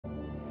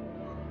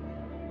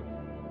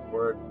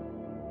word.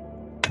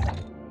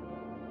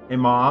 Hey,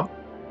 Mom,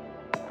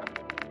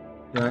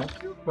 can I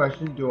ask you a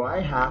question? Do I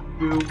have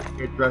to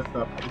get dressed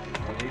up this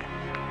day?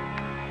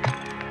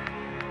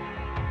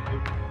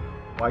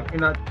 Why can you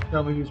not just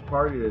tell me whose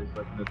party it is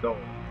like an adult?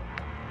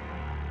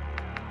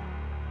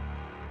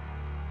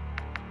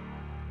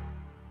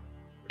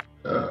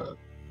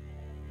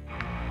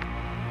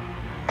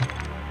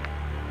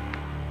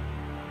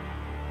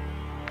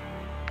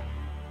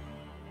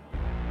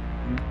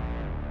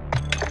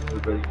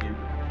 Everybody needs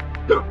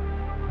it.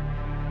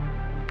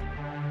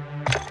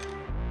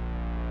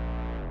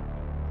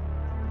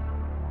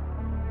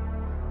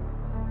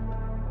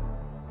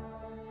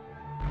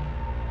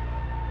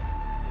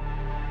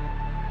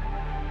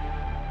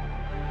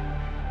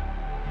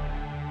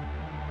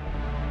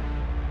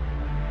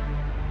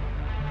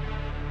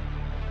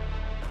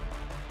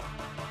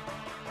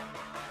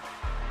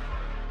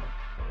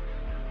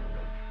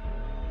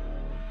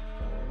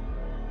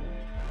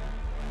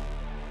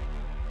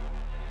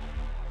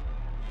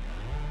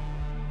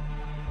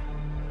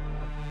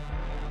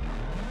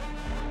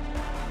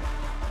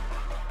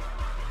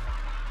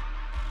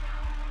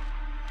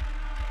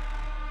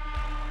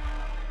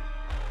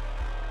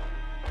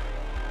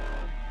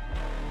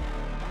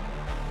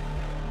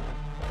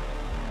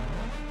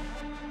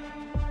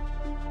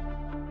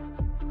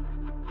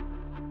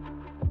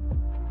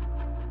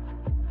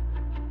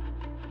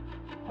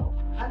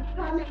 I'm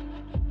coming.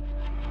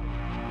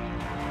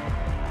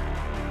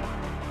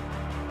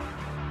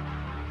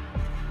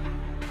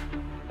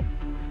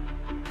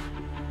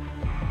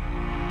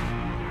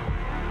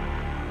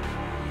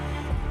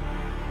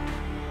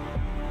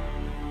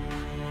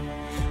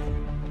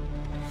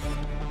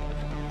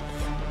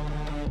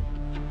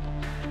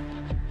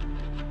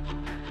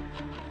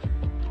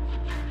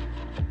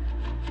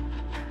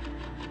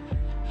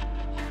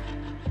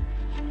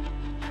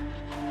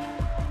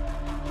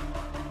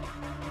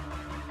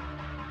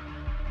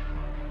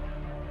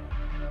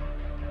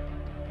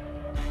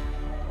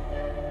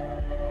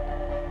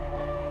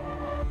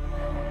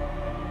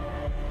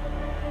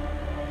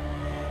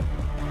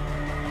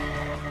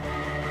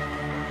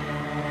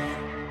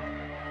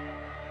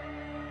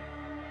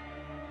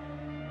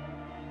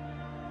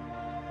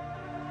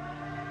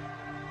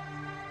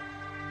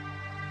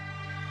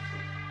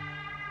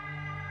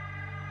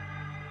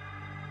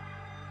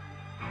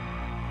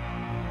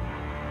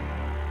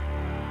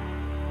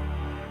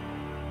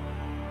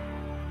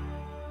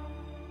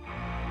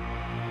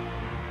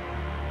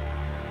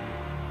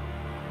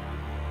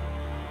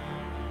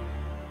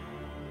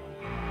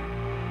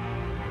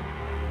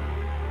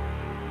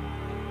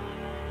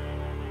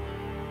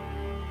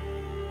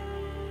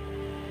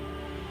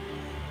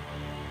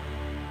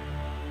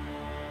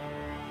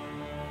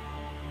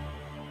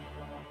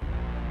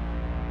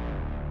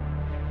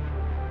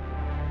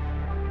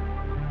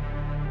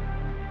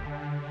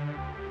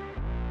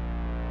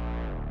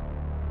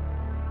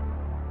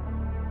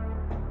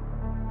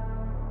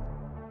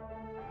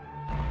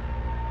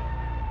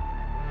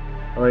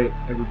 All right,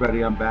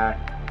 everybody, I'm back.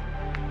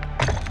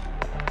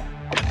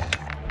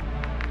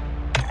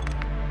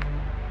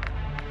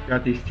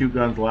 Got these two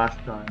guns last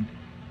time.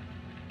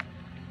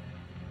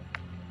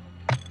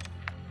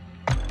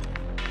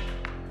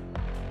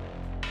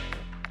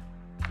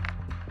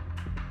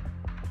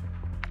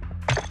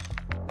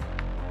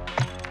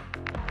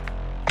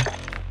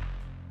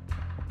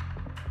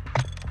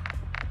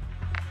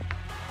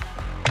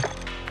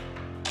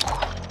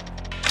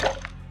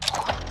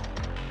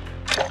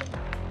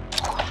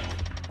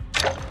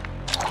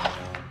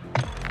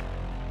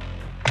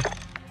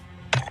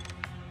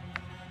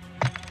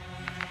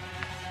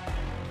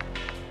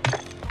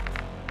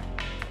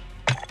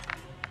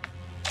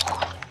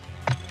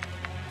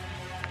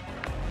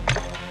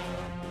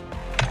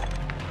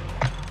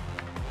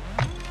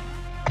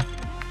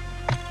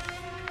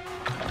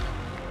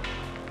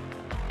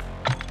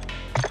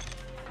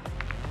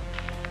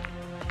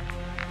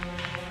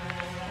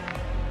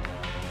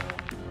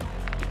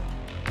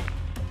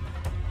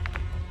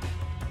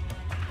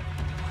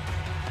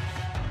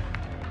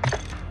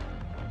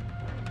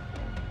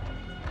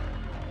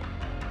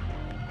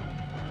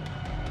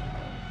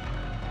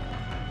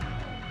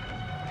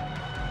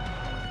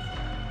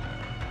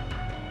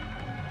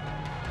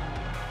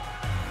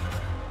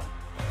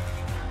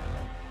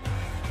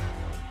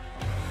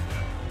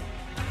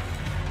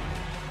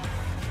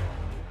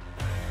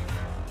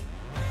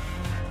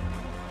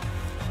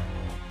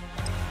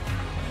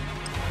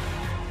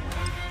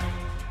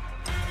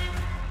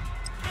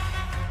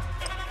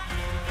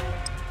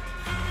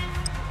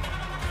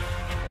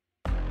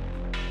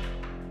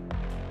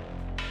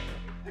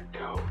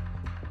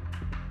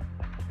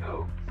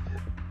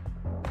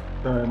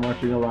 Sorry, I'm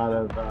watching a lot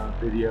of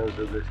videos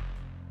of this.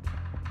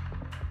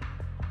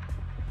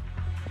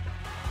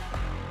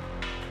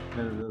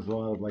 And there's a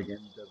lot of like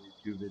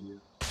MW2 videos.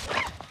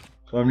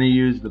 So I'm gonna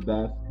use the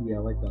best. Yeah, I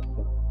like that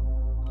stuff.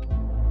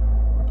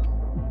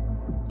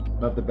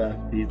 Not the best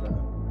P, the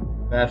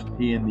best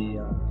P in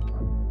the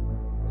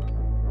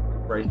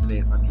Bryson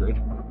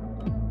 800.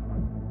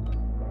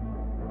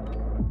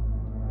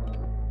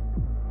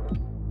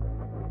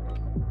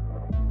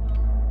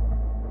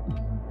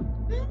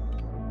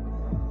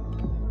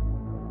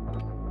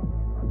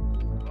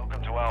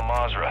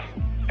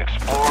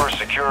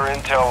 secure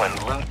intel and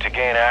loot to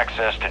gain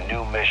access to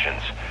new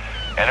missions.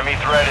 Enemy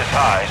threat is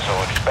high, so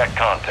expect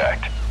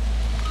contact.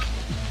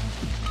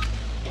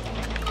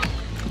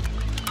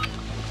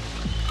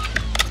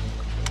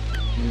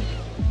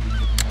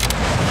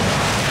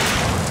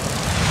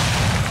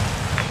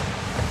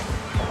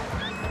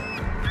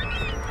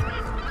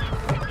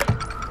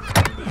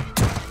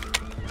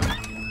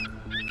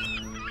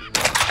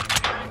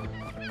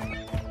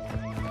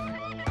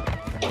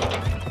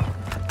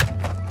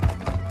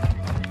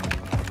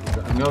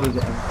 I know there's a...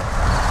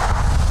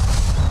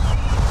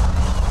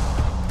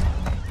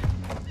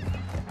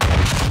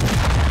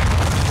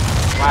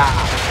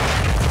 Wow.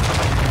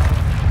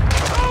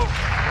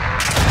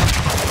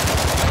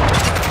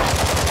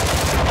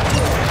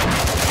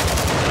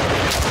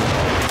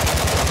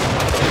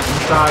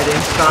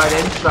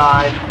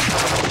 Inside.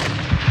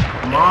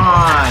 Come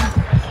on.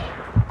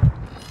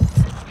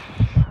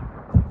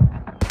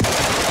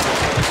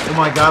 Oh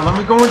my god, let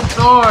me go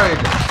inside.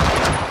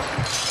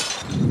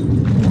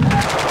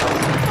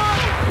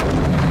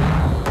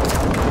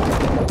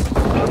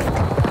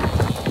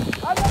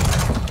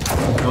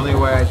 The only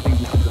way I think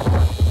this is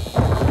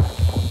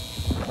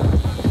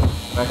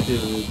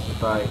effective is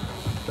if I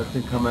let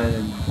them come in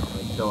and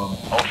kill them.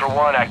 Ultra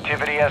One,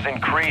 activity has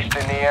increased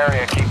in the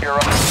area. Keep your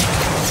eyes.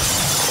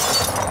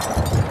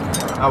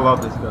 I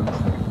love this gun.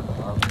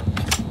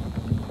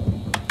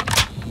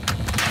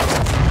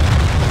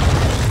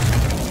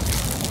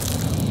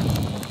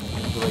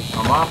 So they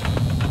come up.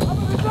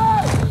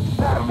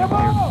 Coming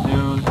here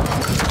soon.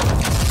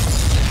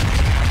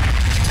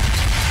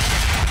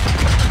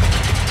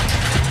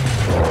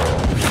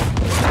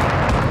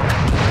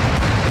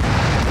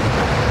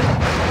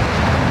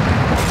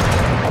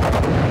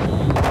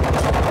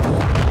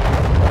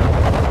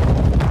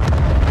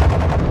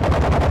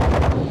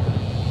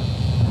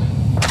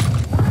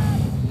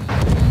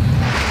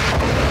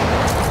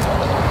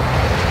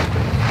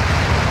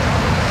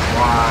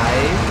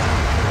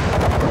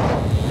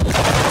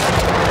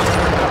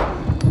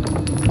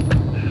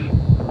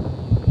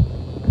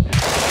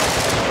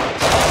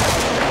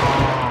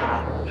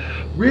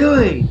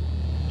 Really?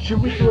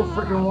 Shoot me through a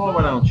freaking wall,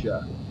 why don't you?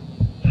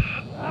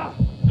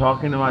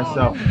 Talking to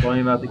myself,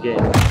 playing about the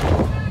game.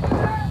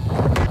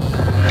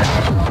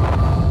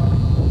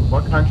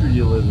 What country do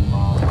you live in,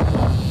 Mom?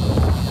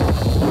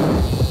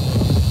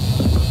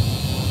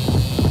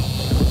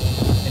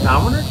 And I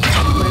want to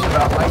complain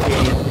about my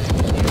game.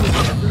 You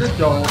as an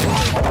adult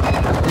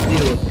have to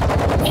deal with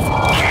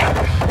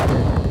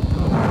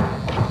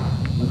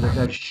it. That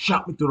guy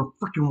shot me through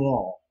the freaking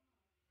wall.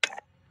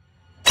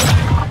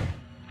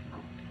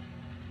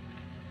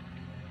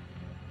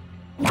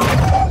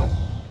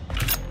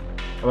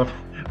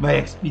 My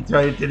XP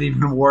target didn't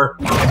even work.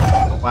 Wow.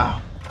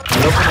 I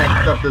hope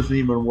that stuff doesn't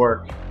even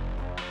work.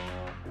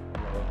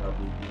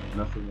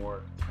 Nothing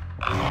worked.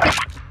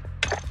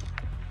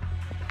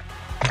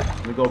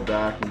 Let me go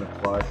back and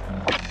apply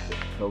some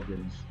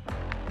tokens.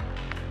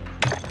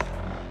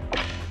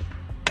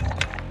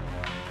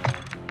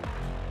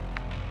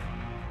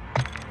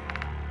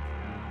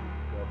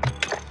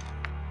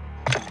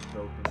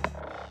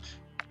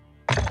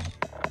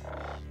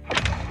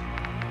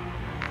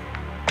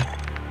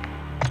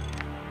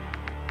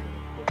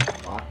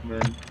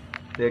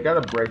 See, I got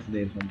a brace in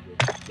 800,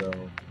 so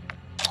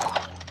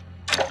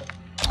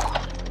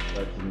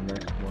that's the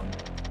next one.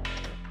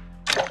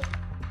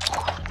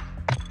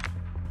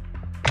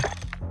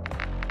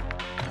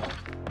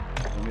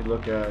 Let me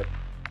look at.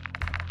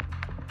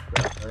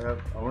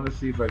 I want to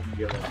see if I can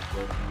get like.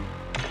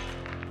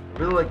 I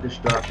really like the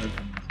shotguns in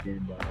this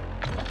game, but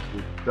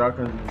the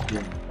shotguns in this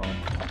game is fun.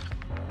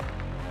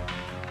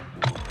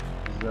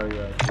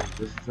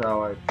 This is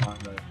how I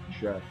find that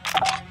check.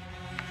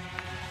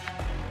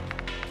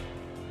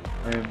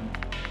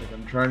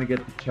 I'm trying to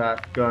get the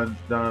chat guns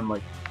done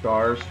like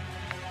stars,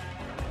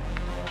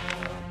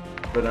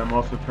 but I'm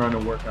also trying to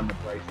work on the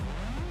pricing.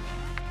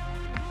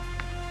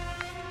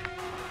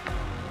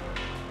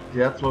 See,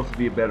 that's supposed to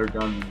be a better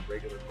gun than the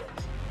regular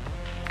price.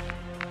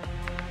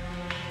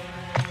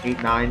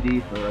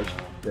 890, or I should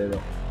say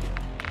that.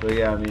 So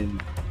yeah, I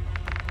mean,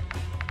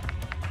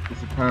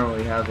 this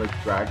apparently has like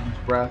Dragon's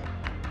Breath,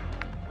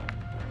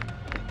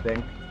 I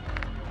think.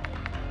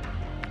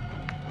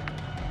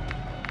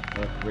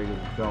 That's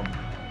regular film.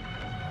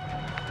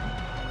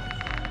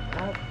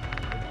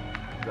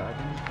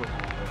 Dragon's Breath.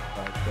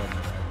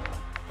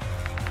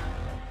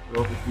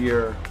 Over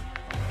here,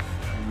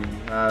 I mean, you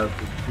have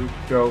the Troop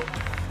Scope,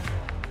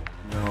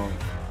 you know,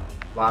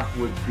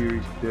 Lockwood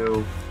Series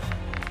 2.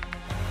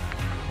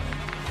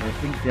 And I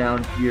think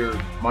down here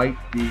might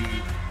be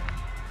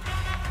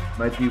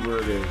where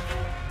it is.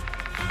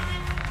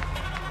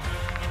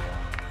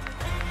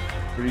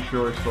 Pretty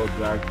sure it's called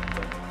Dragon's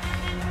Breath.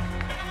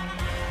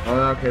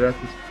 Oh, okay, that's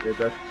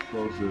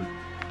explosive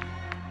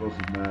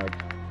mag.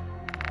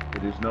 But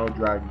there's no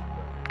Dragon's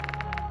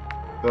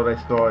Breath. Thought I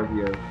saw it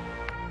here.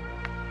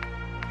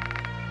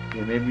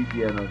 Yeah, maybe,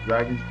 yeah, no,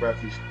 Dragon's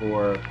Breath is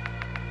for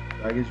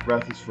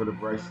the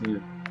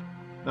Bryson.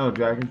 No,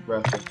 Dragon's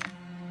Breath.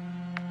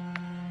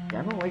 Yeah,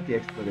 I don't like the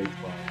Expert A12.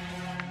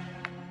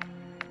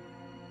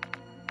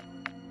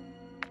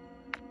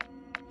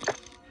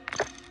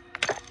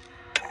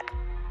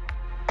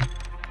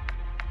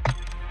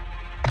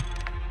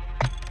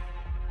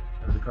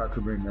 There's a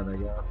cocker bring that I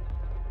got.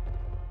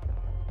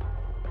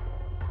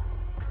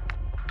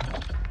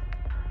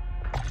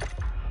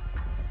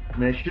 I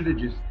mean, I should have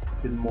just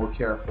been more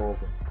careful,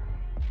 but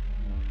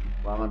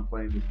while I'm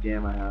playing this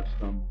game, I have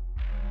some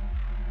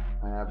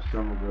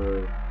of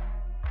the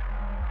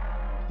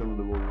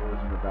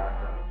rewards in the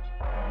background.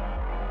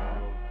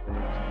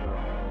 Things, so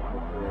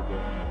hopefully I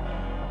get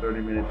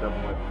 30-minute double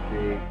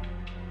XP.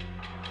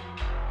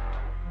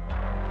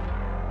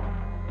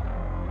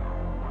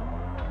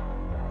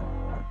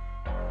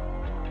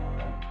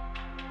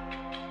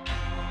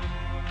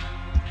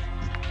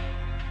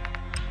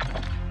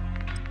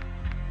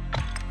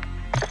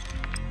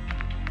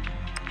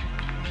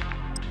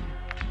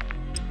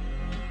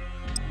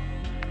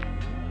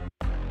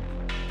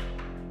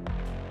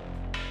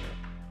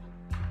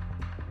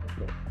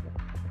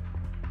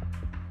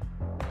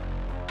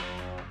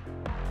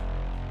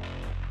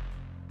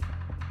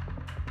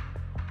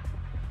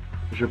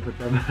 I should put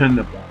them in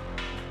the back.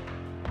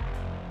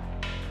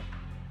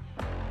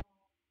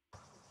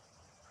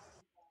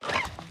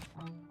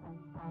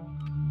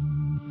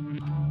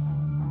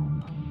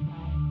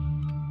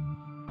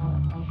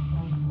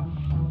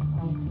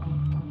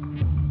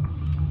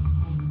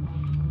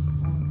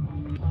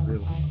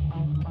 Really?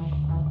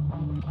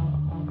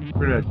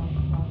 Pretty.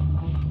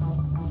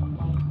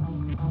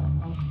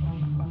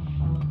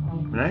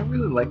 And I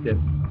really like that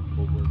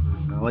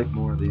version. I like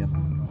more of the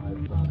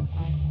M5, but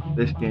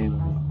this game,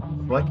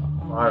 selecting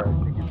fire, I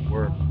think it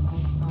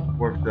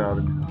works out. I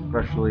mean,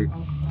 especially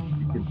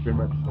you can pretty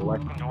much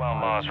select. To Al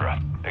Mazrah.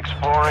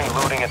 Exploring,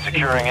 looting, and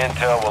securing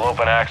intel will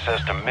open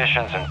access to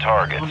missions and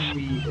targets.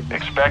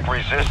 Expect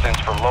resistance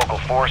from local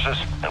forces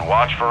and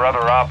watch for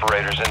other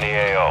operators in the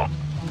AO.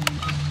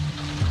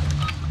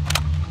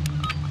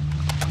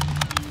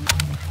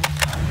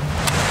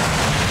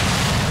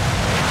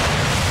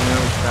 I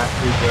know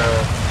exactly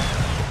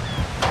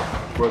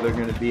where they're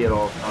going to be at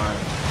all times.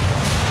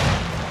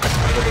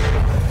 Where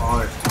they're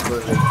on it. Where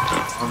they're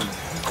on it.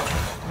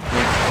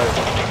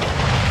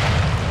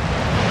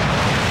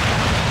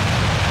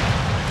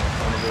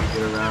 I'm going to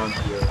get around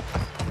here.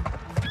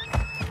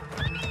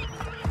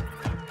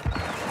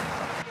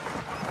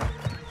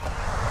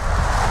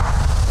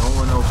 No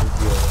one over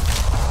here.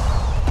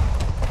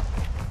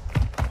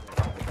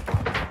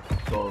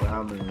 Go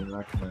around me and they're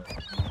not going to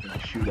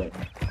shoot at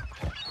me.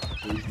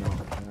 Please no.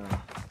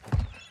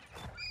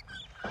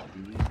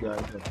 These guys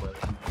are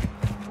fighting.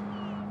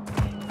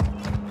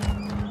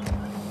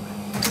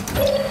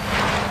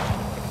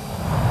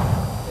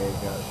 Okay,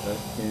 guys,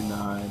 that's K9.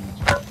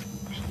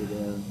 Interested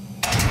in.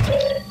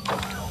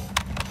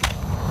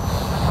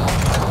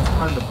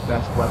 Find the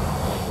best weapon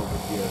that's over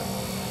here.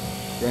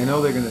 See, I know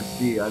they're gonna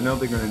see. I know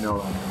they're gonna know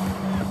that.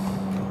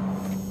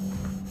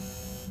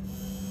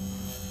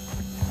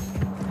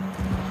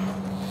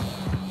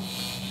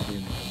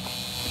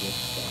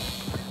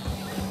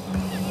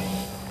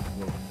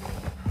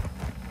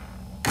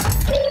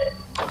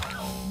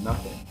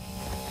 Nothing.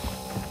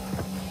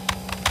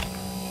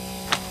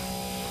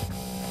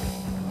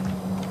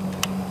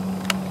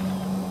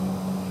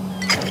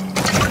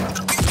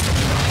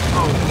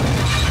 Oh,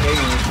 okay,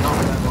 there's not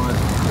that much.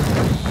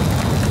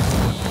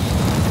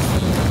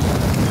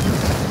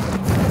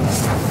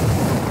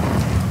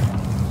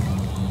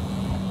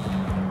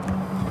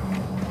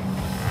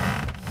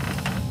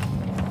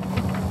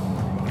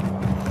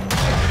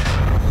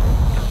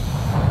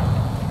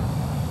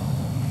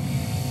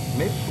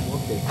 Maybe we'll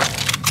take it.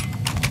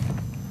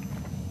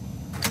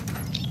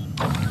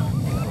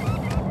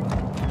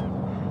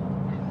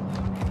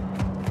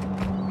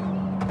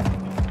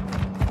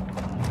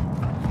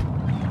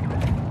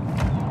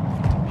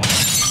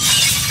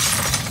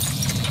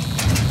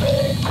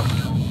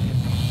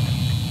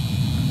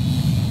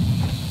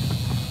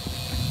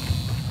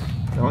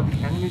 I want the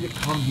enemy to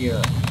come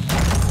here.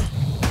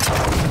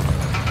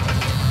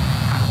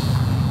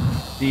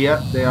 See,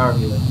 yep, they are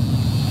here.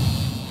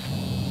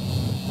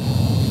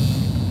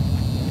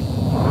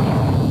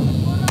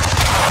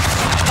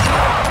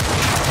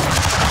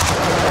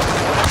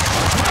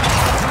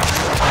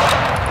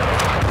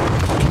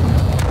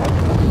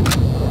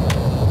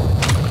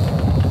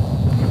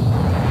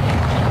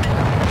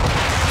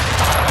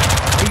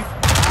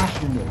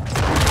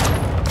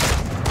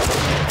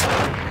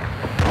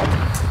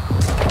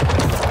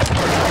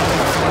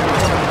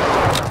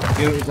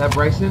 Is that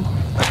Bryson?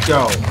 Let's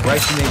go.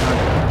 Bryson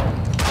 800.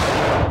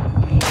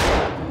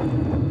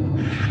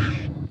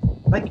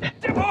 Like.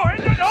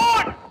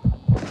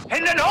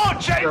 In the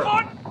north, Schaefer!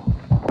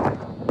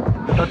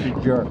 Such a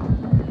jerk.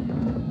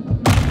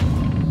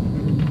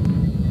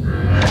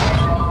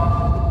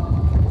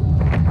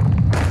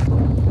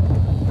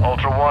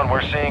 Ultra One,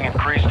 we're seeing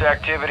increased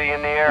activity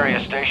in the area.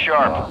 Stay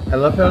sharp. I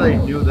love how they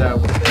do that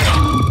with that.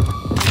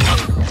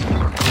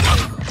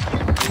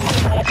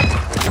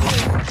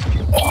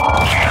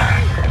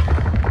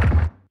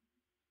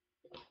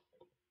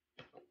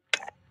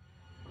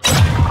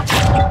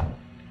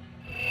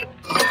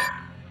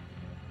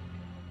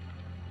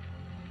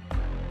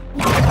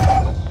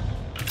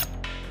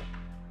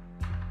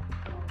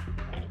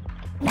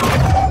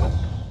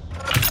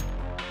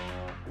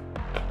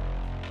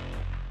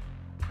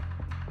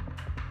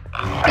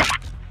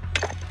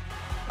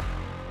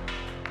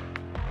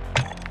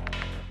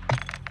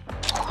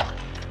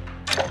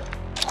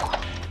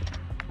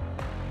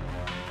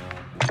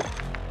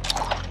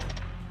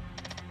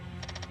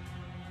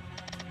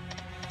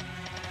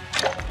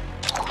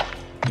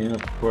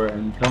 for it,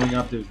 and coming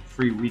up there's a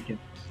free weekend.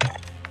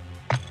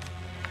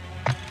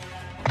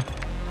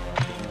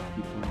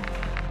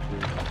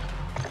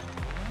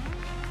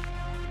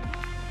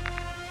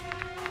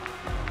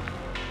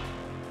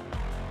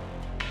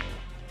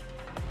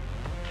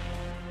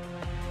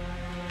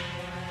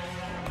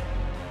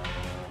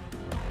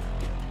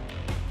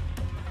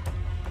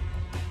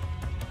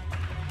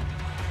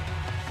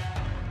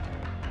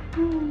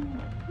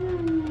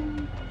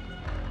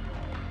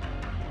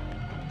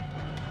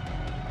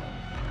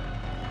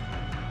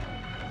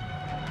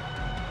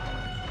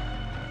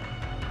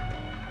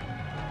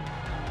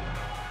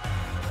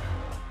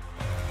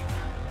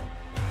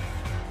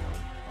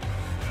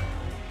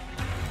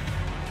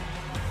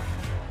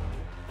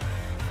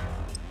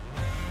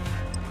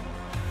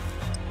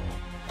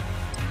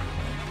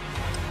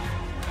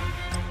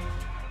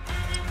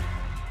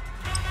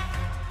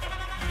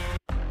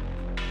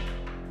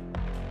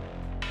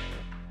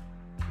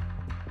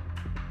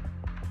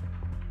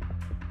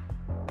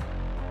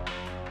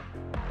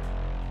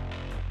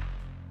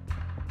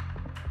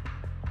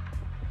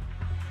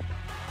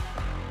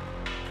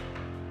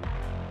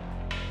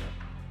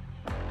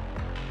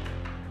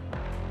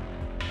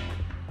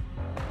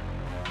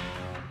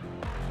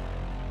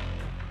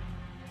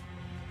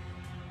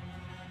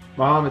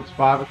 Mom, it's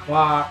 5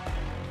 o'clock.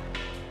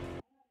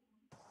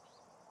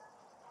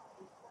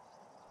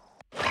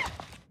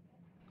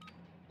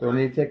 Don't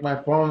need to take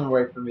my phone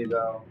away from me,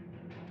 though.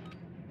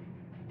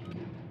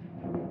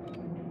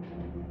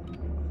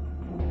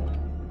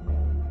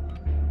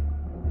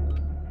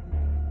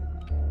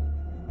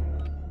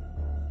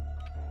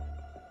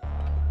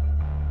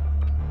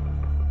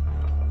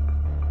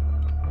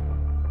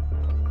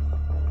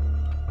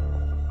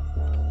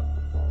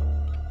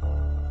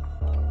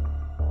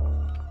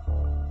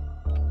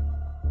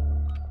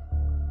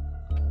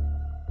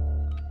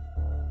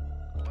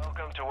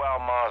 Welcome to Al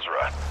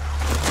Mazrah.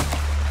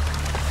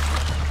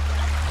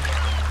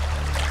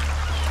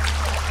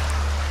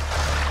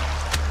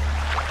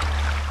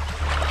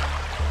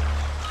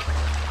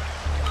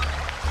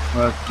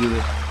 Let's do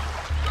this.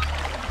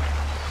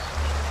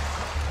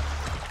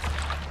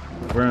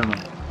 Where am I?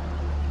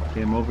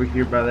 Okay, I'm over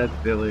here by that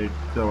village,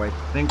 so I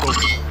think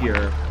over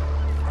here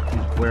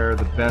is where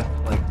the best,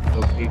 like,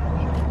 location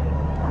is.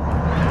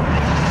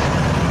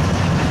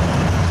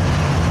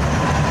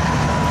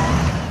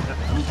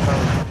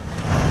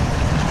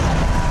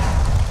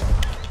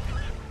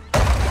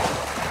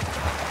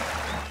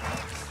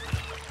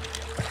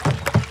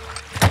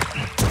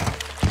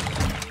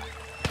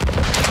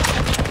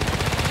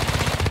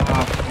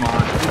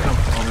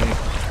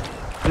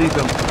 Please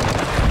don't.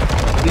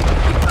 Please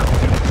stop.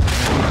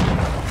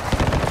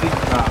 Please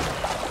stop.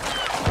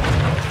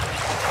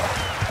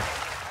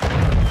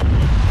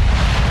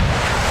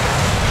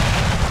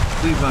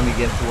 Please let me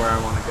get to where I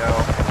want to go.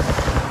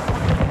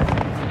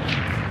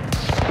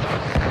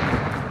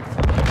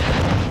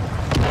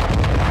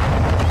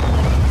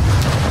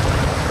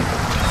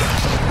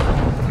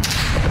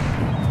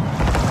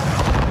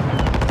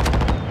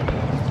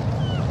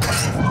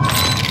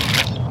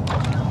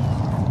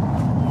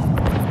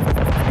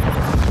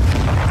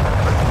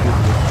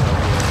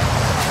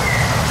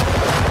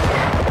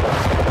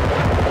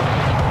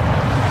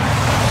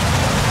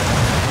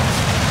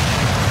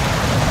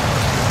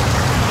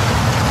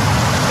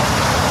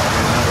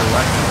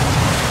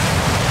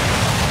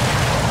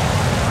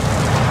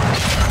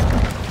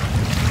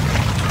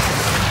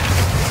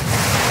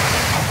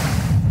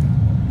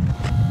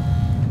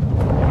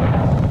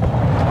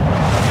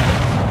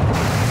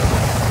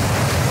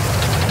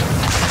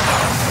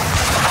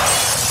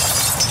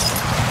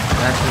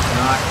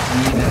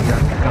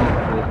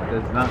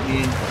 Does not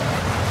mean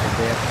that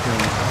they have to kill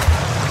me.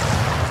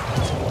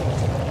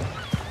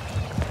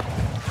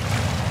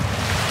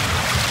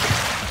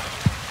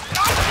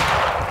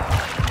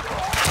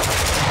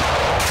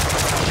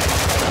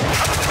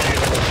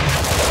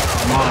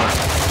 Come on.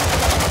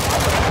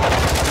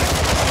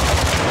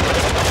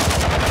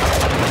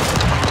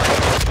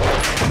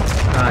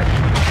 God.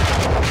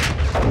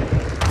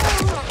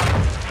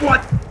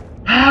 What?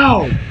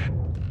 How?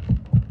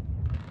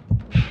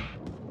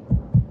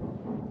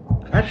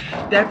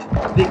 That's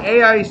the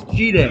AI is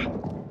cheating.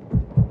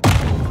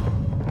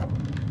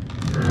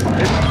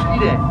 It's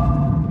cheating.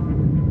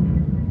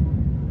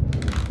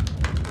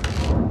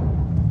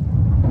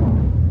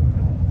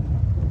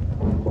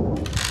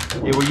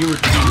 Yeah, well, you were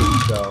cheating,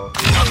 so.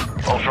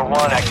 Ultra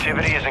One,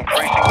 activity is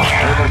increasing near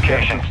your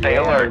location. Stay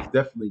alert. It's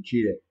definitely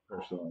cheating,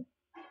 personally.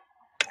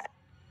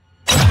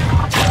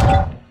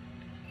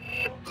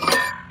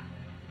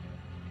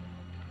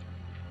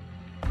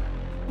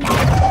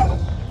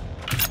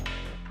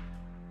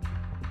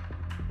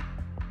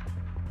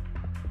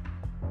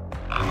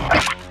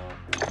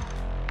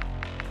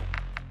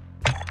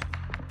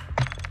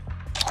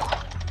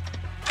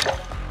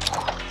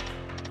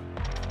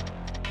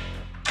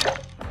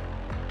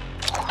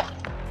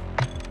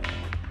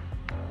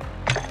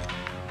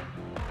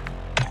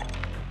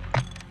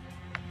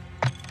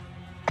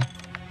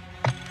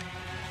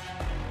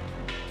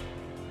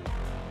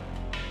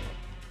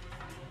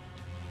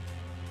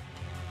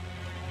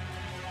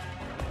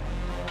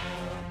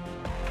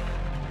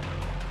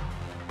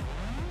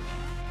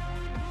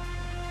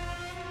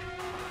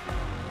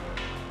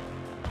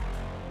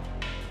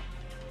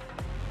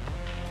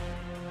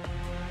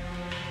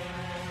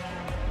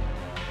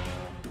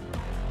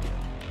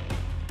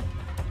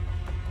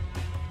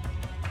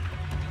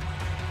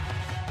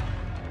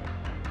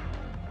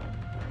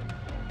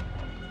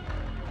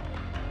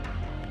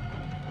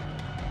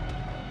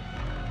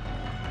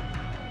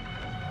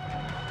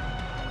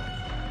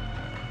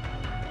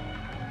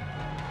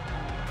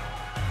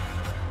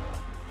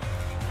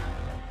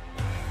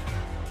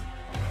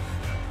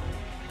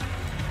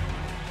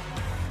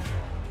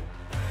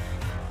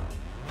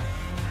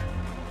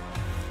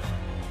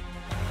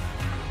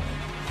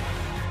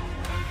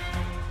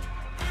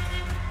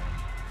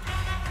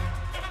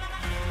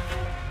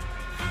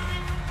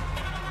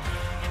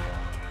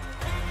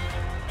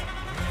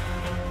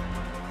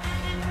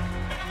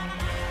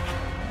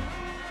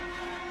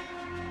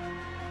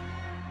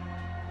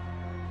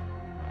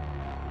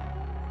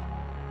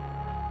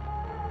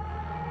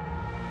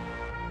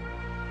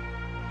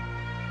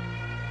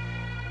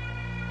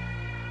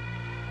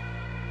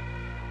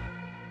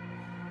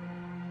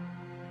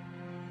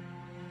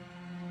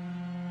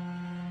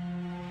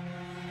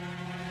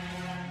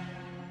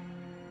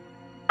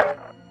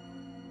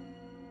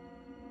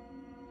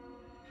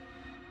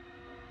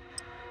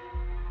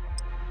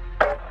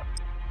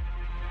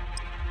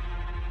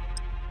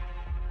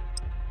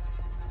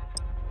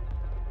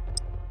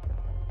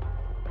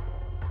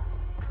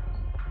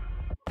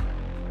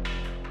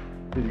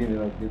 He's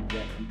gonna like give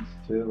that piece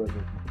too, like a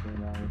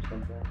 15 or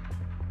something.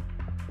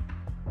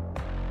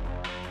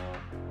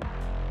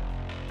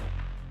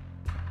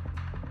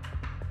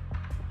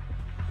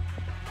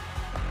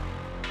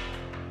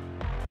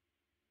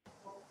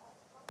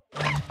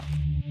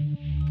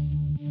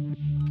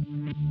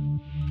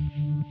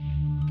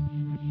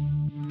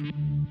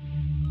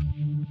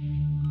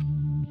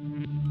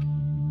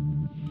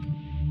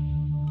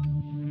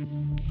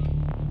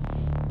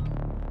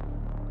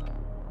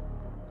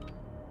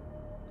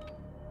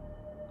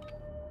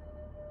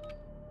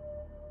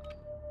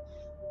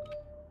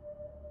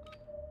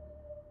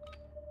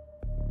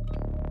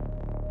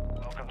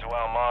 Welcome to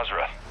Al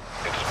Mazrah.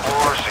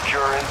 Explore,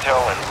 secure intel,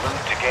 and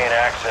loot to gain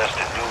access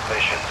to new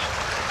missions.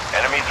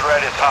 Enemy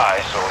threat is high,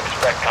 so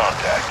expect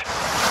contact.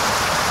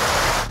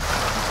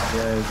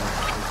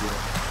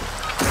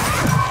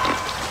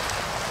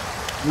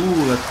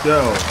 Ooh, let's go.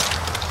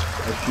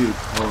 Oh shoot,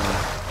 hold on.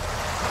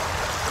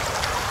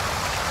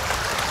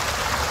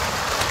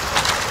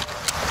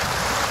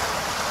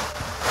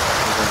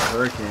 There's a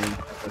hurricane.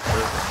 That's a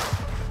hurricane.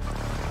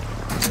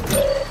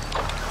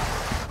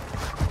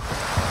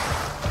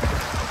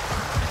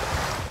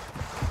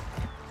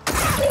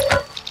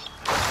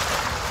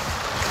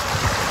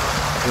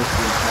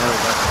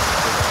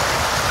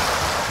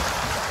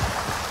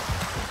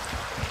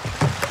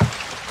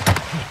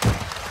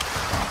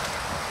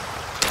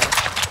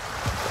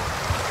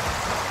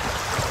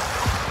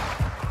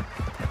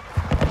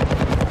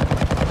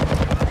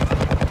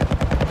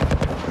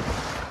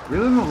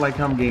 Really don't like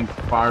how I'm getting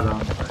fired on. I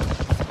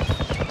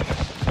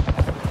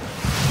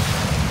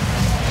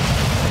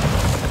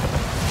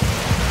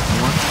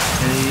want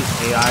any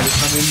AI to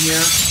come in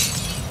here,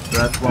 so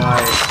that's why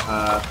I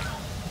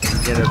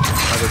get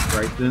another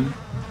Triton.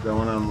 So I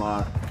want to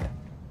unlock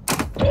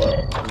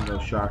one of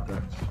those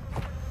shotguns.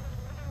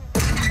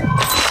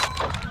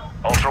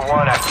 Ultra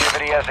One,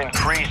 activity has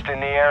increased in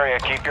the area.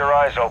 Keep your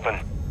eyes open.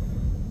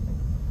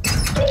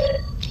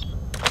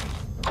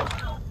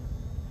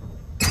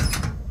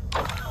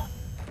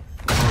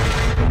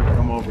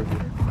 Come over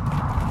here.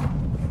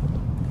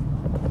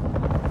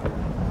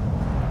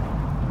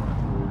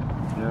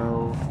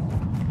 No,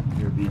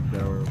 your B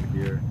tower over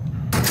here.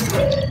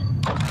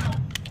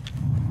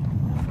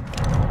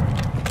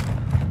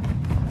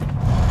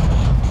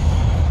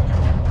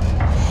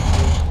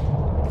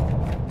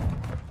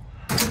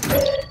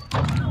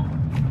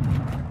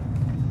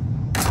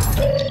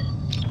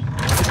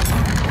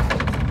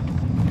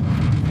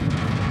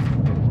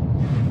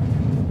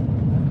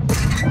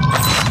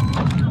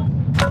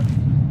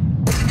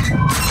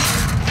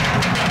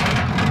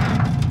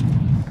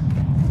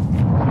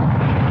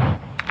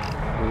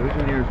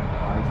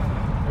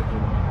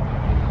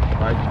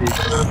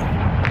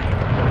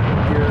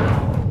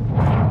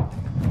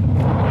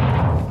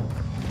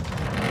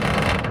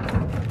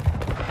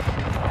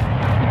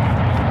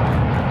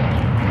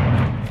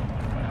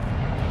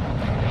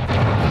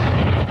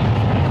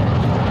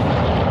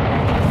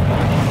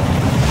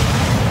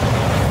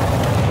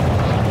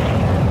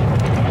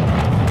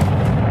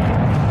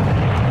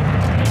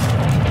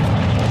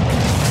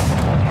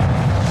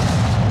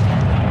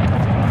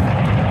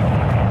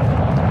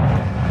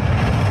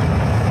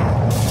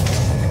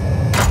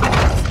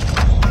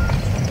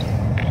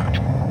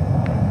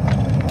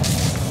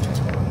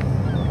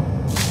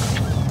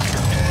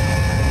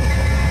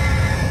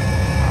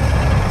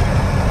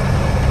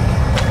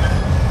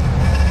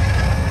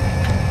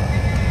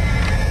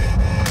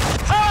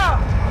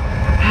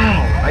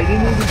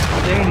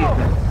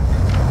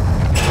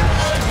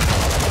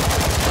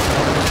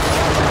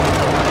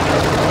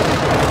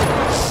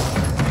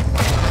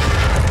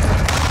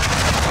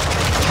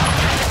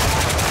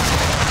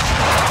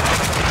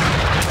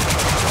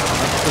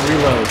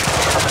 Reload.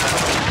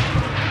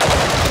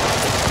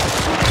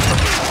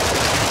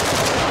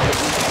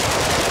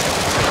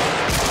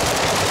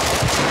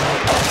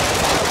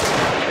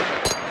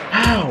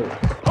 Ow!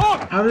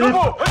 How did it?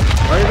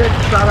 Why did it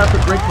start out to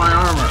break my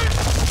armor?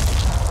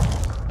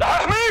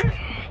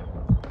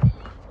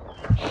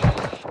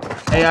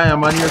 AI,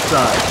 I'm on your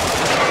side.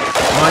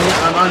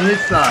 I'm on his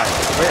side.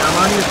 Wait, I'm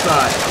on your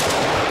side.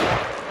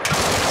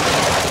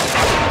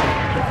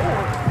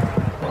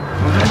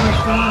 I'm on your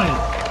side.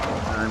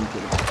 I'm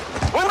kidding.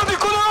 One,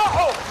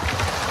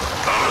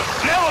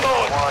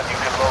 you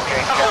can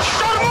locate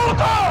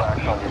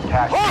contracts on your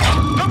tax.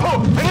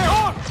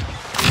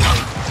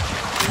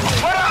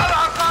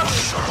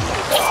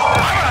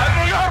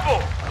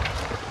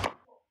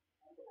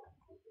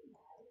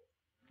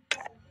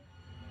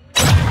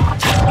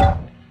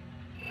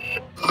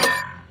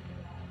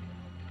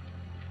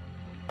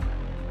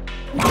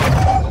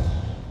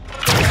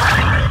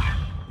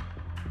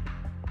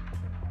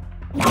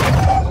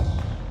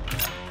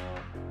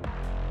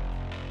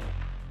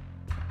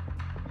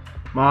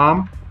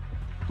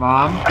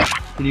 Mom,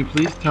 can you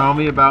please tell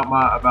me about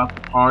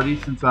the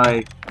party since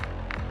I...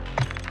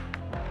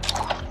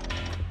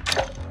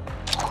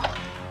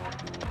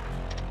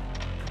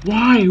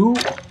 Why? Who?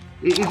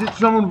 Is it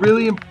someone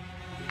really...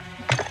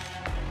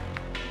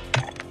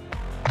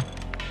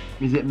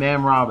 Is it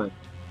Ma'am Robin?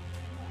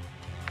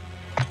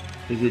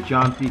 Is it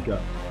John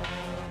Pico?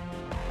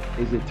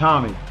 Is it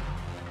Tommy?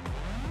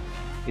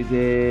 Is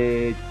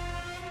it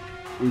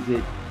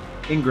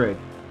Ingrid?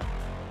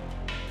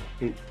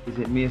 Is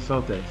it Mia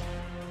Soltes?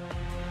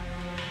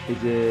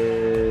 Is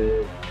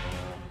it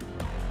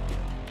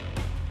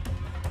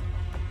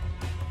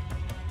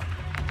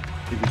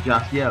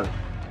Jaciel?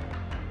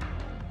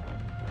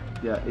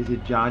 Yeah, is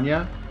it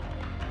Janya?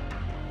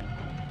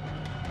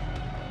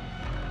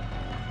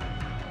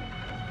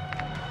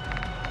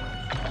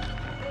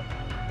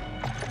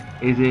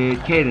 Is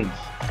it Cadence?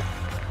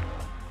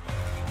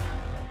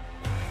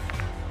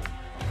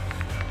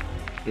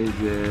 Is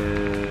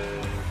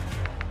it...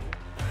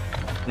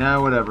 Yeah,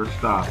 whatever,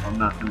 stop. I'm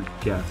not gonna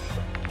guess.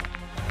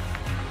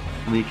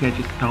 I mean, you can't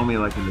just tell me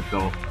like an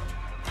adult.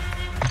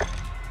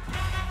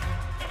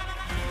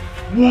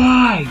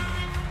 Why?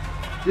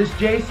 Is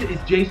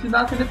Jason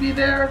not gonna be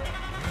there?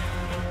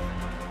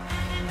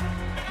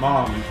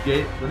 Mom,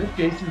 what if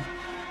Jason...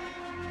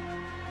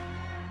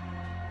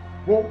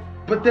 Well,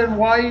 but then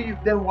why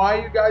are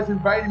you guys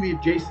inviting me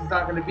if Jason's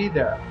not gonna be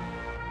there?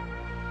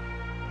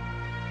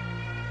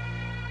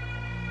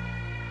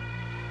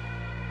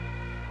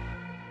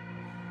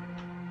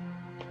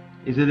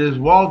 Is it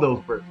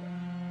Oswaldo's birthday?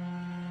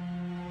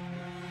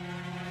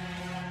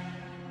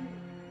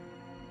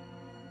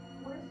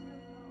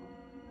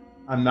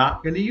 I'm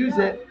not going to use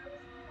it.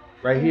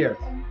 Right here.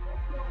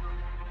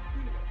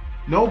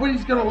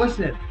 Nobody's going to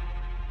listen.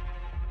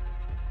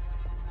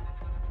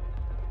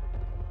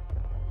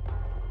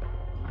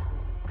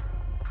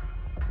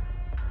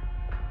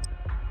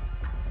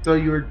 So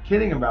you were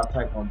kidding about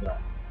Taekwondo.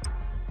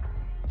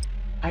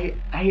 I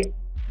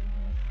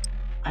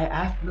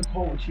asked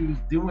Nicole what she was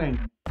doing.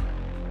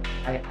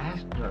 I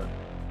asked her.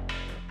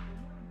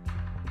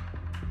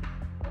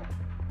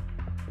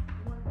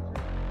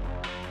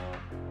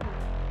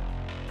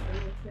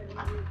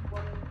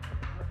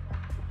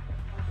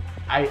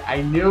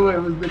 I knew it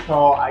was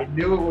Nicole. I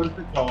knew it was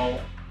Nicole.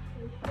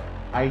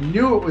 I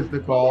knew it was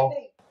Nicole.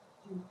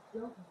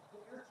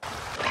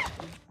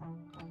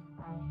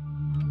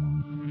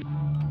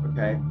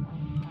 Okay.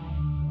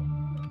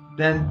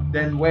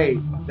 Then wait.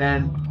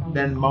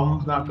 Then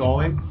Mom's not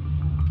going?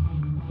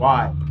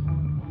 Why?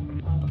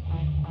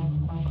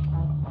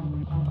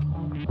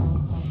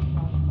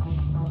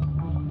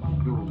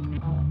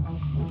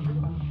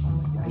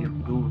 I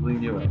absolutely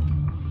knew it.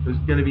 There's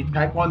gonna be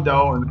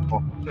Taekwondo and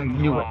I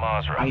knew it.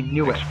 I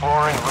knew it.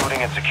 Exploring,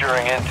 looting, and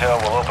securing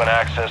intel will open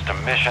access to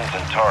missions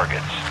and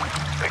targets.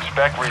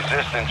 Expect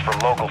resistance from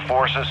local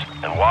forces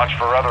and watch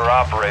for other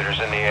operators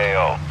in the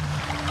AO.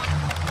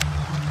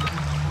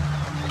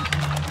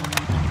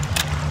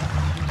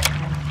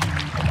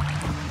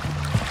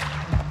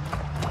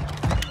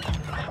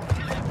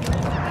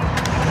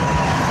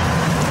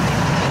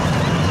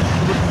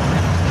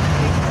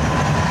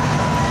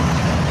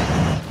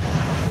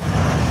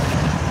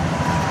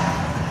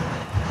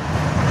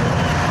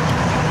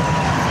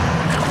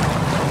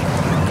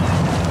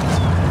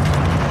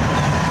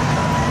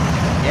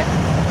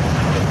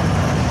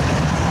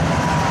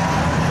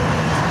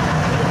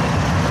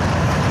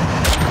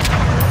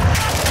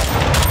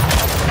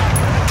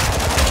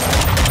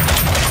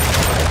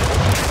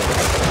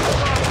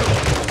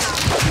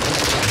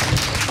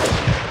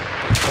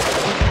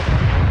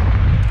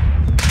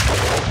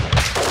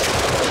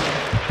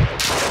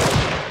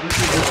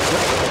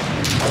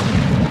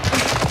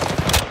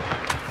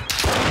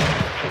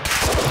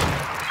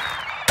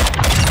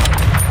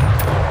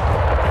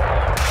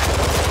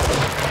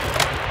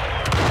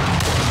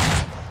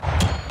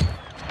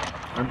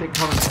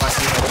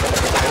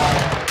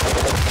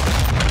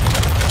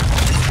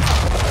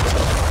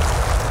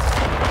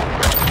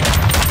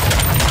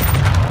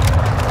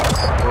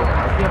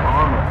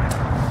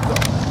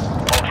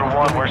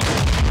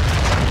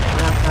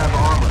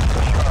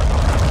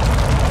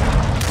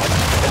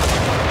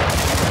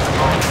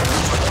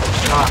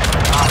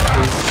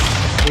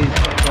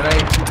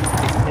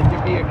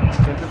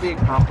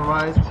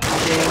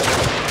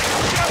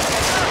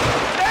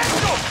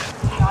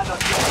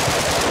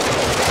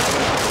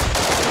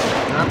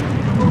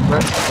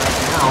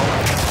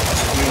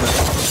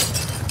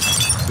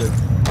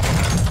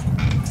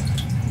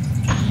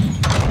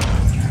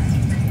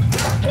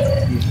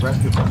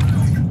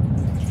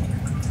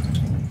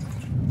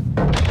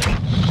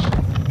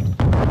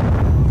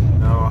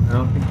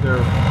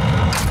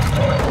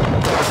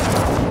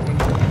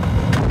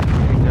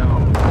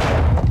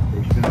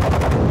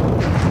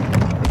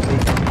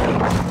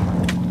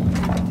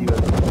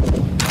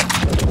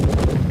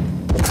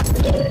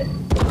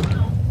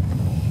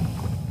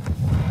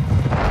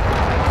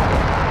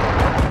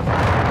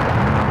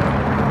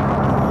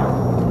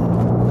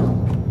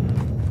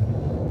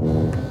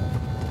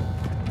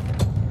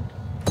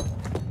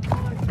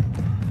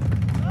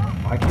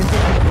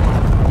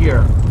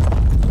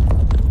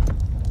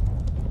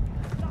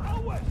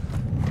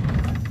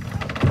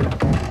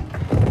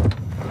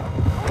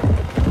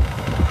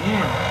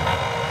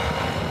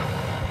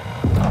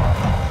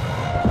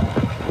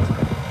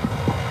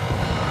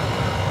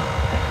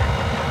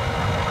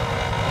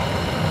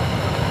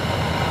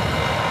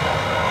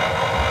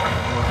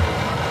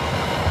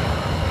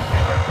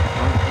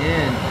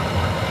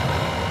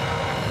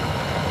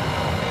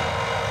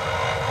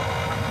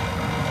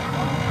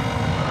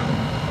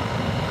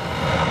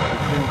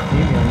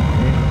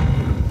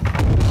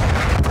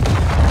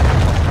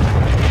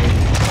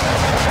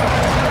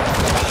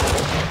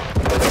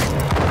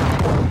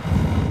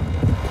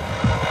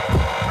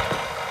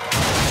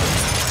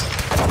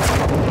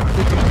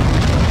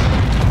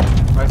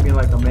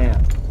 like a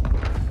man.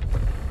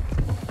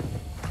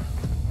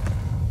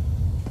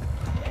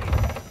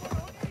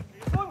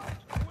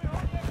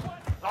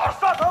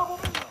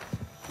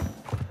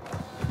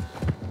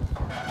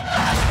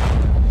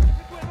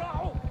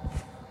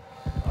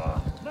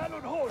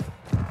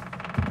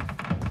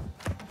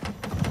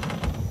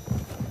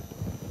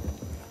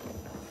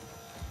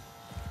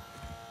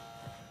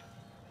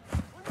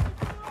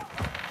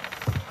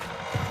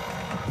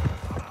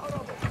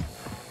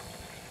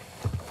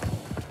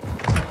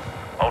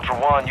 Ultra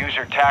One, use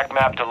your TAC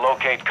map to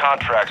locate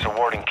contracts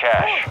awarding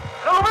cash.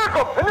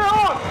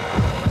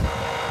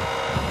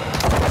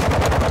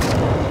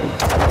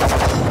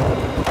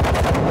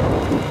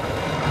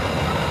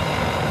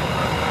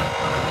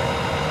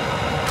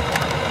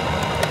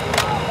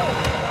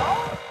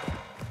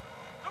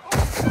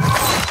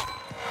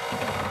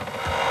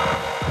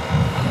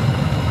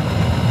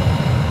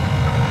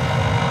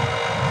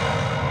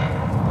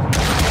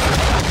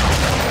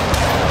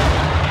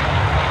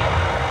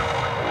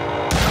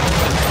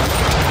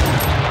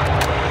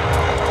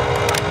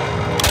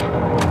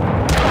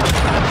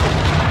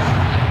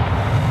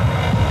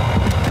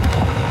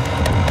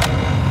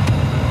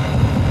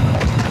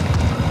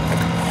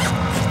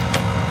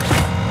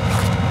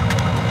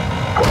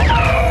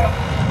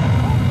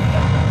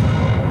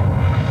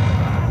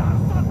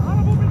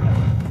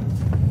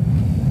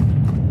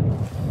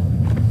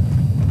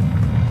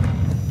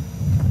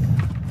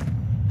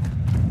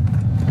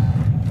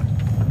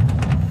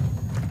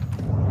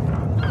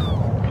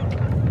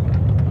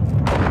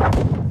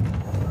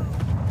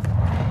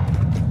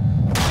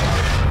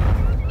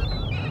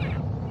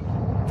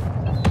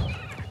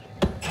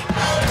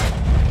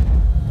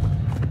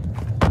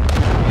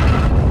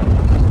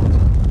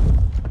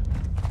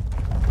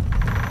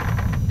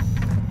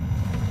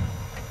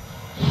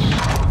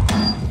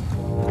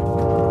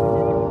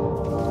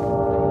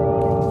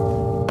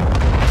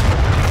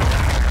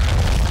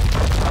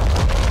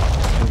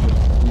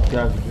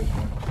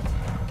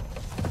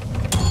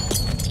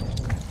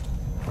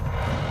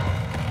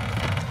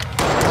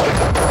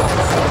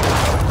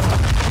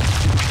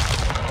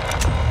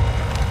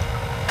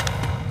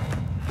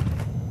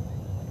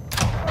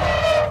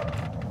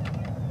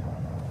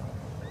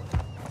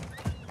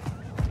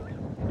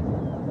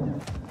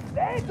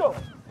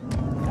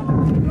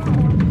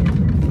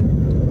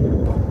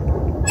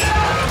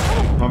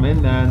 Come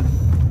in then.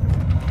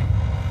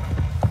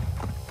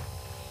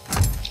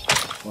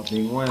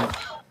 Nothing went.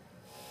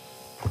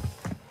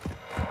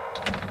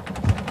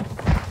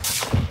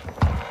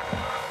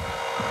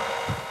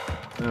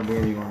 I'm not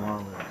bringing anyone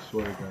along with it, I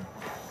swear to God.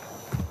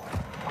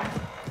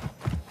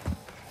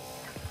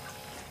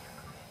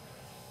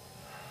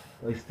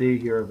 If I stay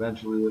here,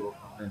 eventually it'll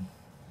come in.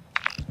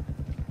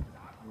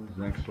 There's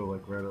an extra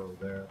like right over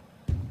there.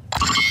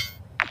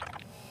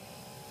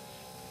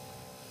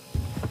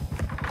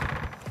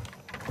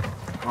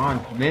 Come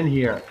on, come in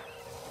here.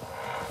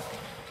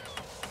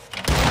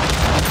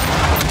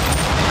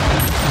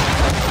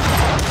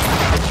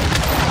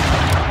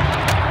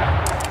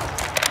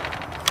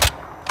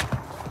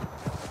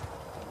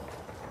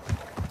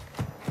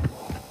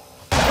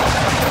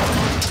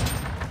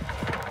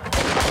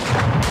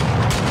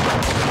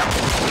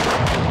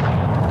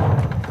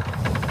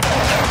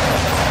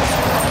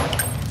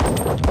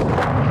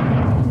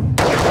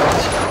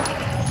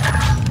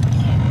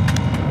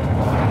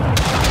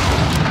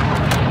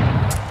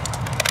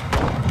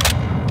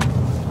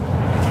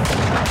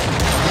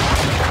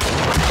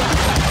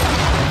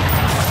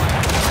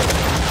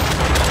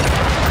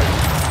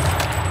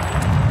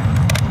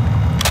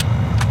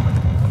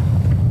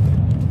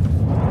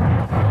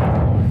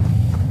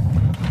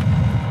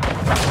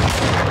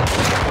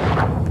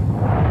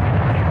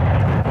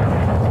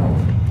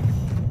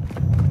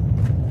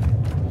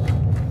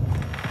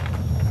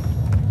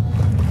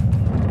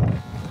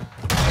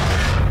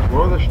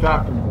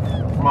 Stop him.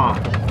 Come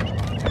on.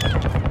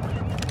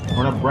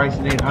 Run up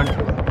Bryson 800.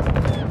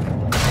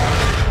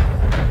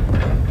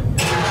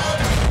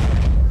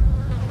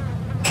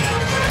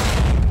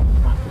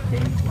 Not the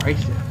dang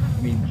Bryson.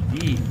 I mean,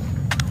 jeez.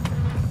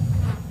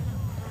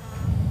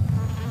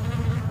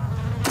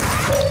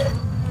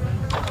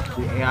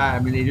 The AI, I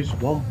mean, they just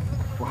won't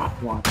drop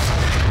one.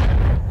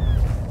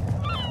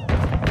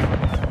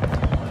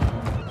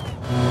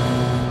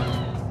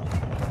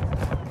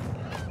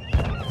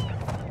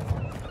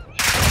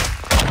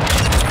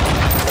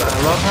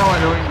 I love how I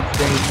know these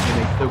things and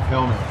they still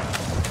kill me. I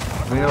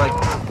mean, they're like,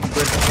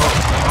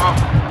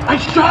 oh, I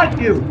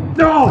shot you!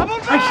 No!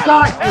 I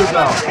shot you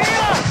though!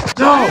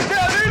 No!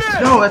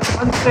 No, that's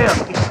unfair.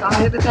 If you got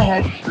hit in the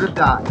head, you should have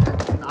died.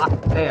 That's not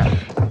fair.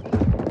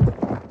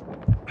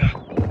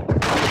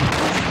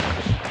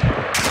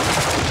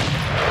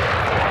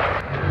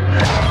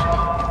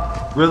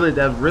 Really,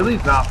 that really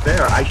is not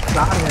fair. I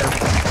shot him.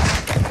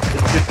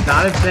 It's just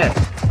not a miss.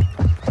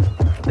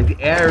 Like the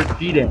air is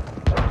cheating.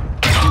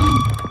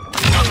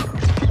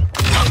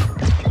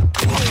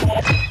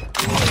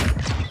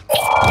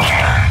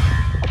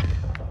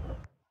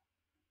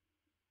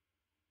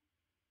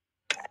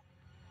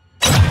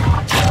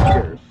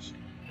 Cheers.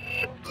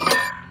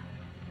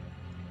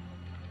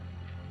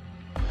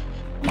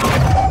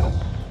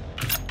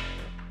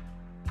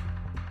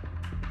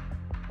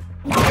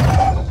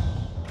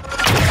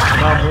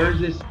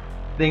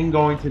 thing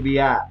going to be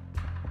at?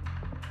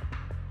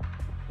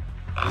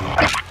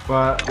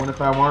 But what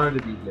if I want her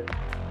to be here?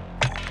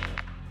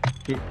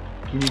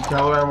 Can you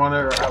tell her I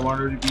want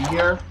her to be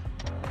here?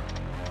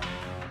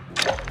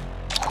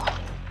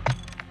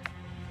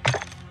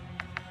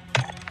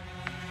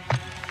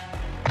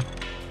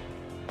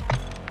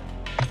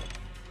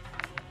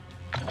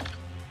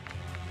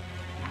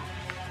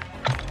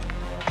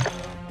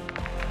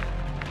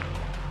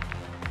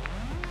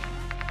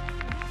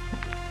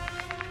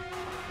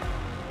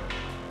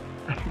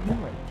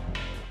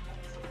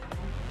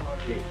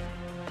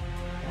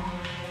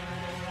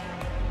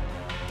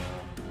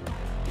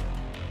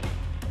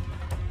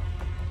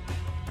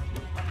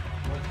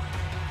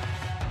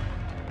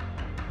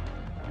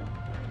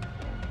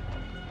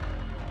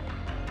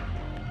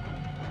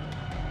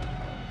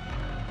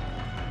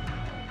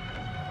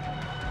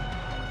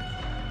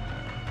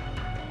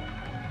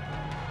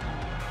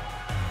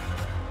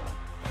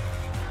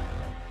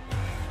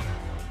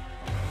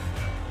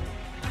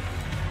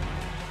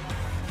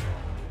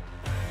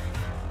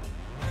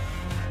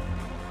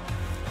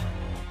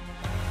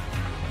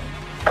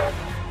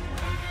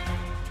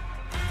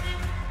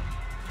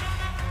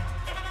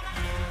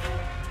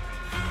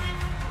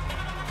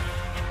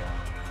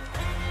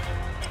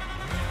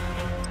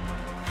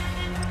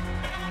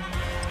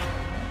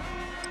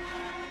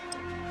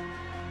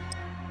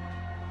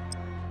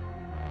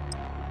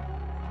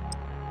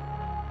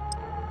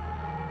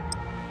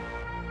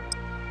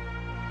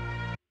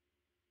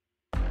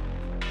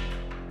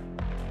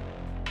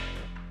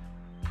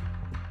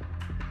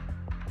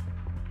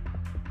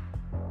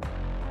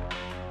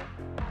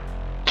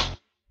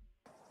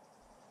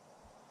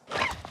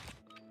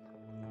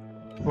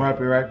 I'm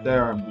happy right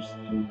there. I'm just.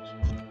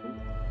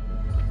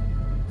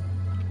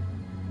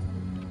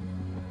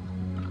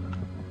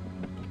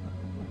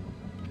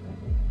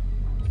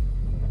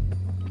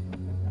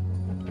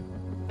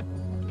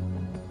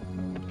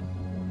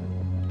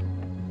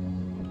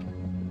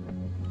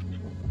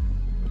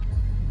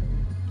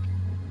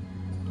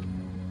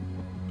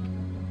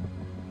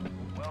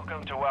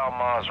 Welcome to Al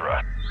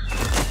Mazrah.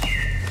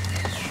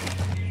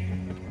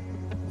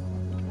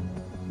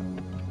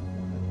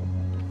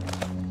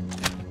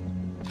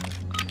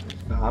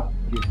 Stop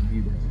giving me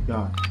this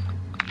gun.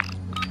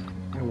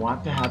 I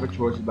want to have a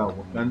choice about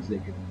what guns they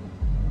give me.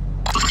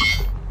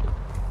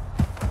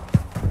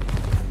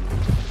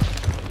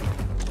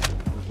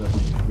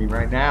 Me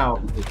right now,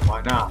 because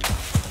why not?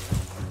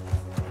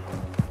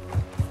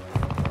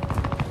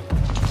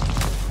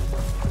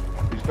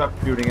 You stop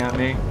shooting at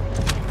me.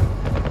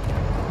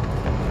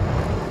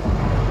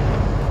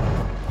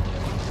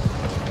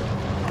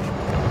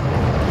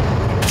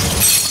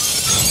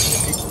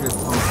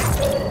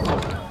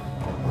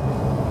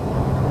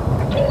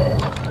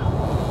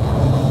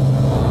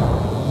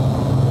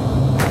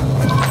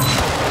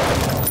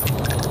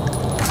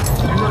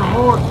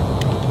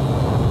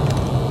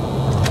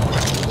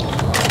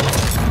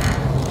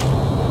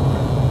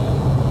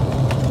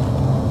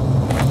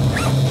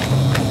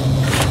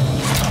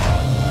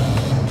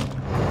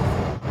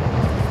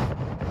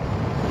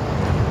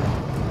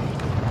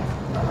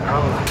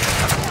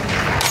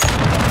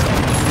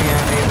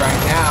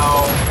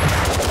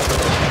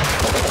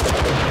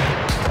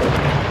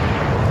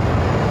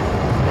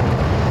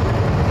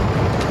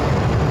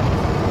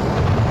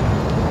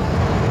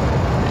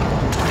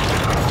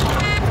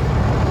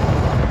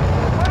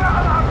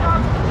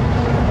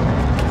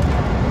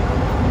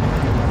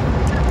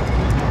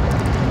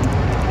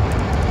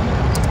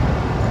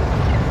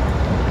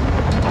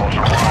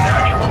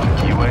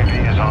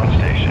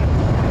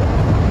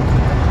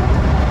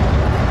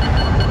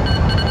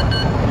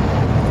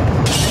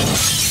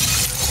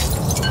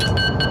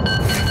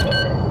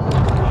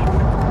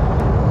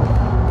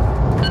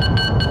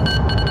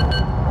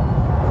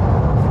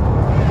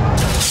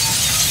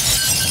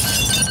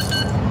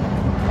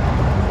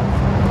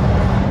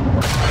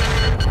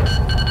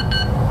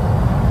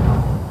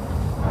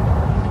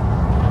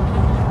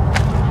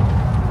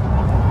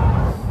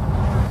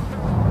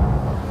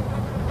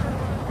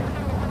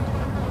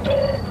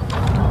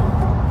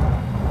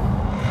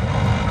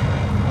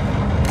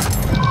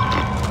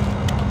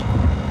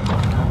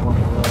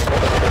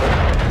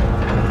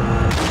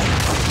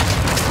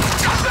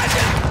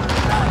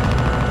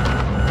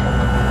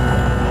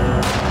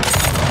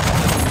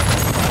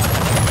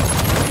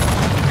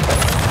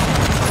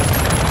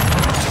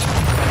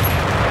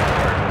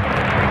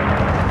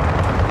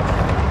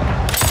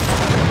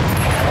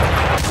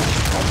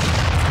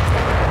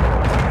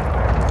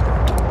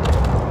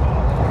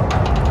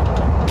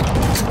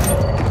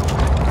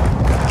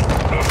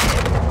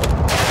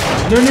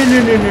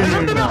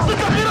 No.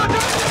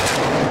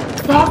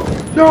 Stop!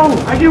 No!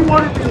 I didn't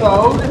want to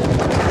reload!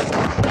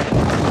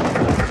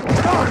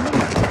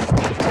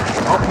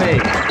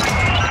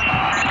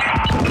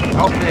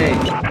 I'll pay.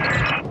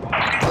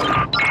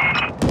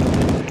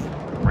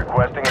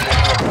 Requesting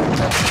additional.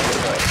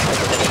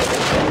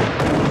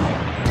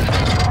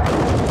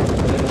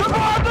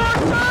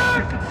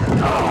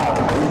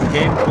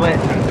 Game split.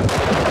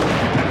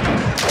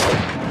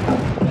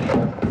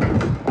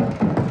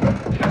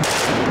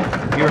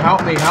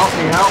 help me, help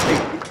me, help me.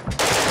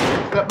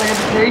 Accept my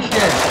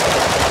invitation.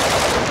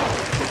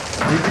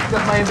 Please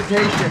accept my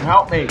invitation,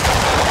 help me.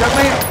 Accept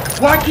my...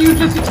 Why can't you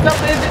just accept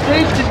my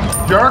invitation,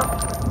 you jerk?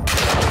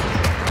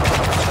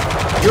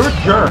 You're a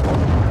jerk.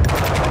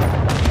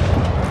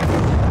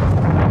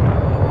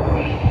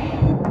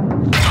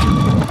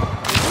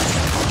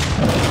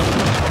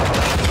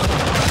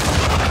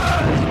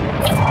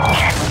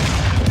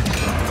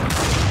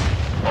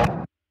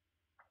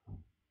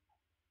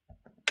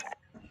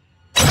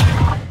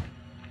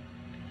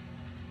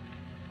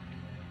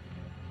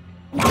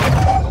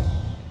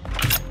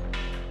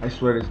 I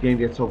swear this game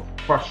gets so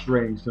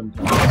frustrating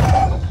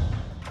sometimes.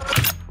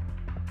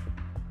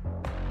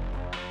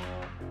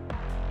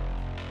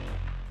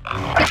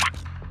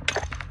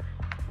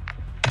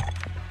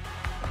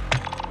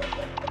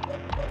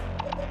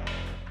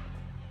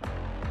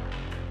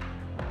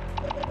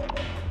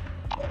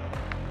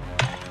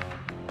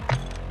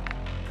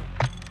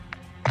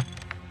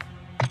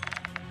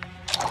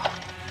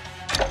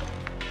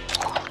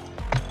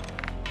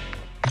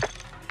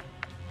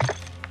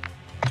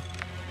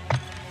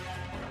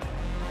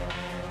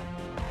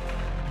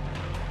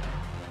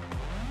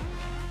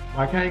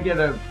 Why can't I get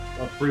a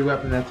free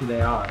weapon that's an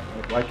AR?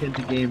 Like, why can't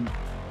the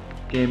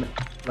game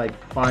like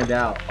find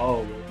out?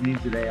 Oh, it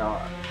needs an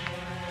AR.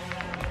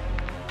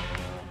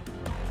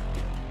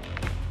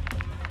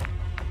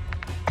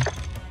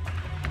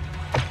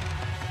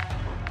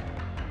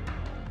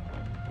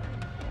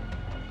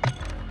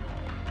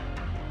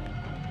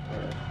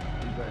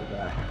 Be right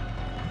back.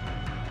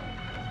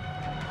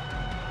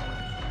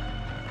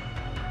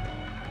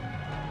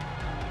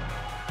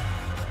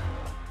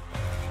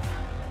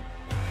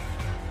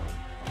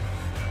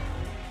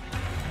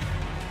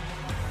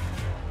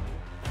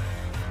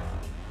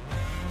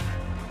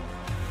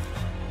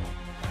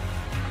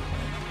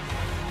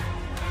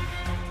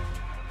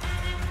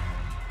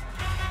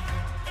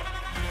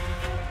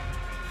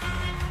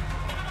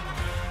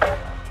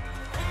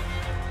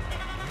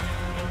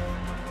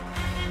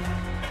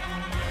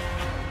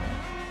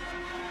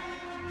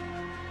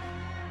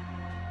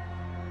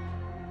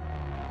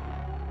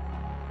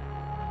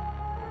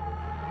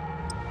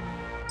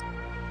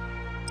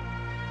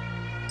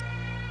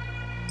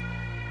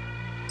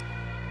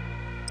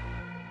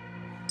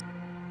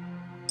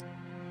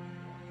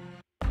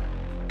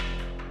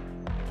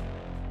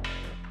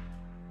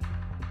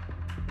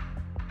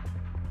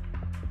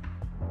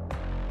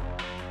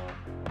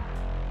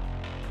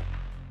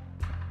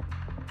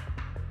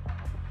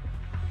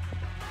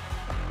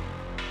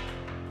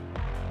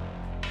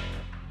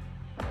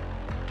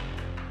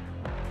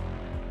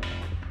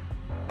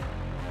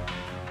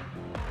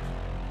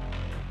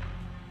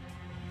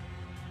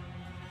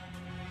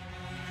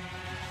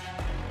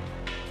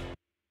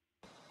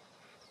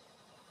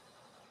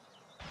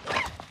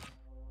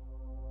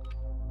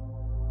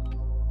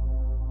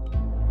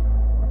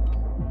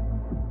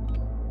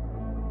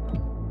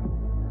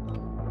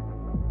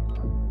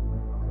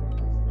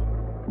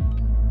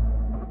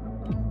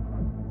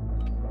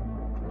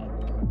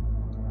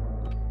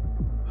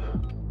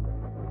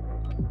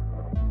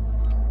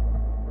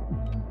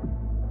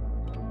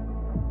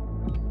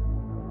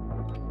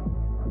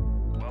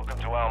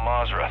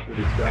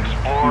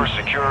 Explore,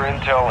 secure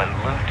intel, and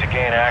loot to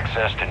gain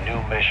access to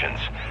new missions.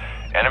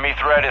 Enemy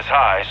threat is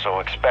high, so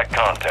expect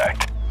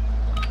contact.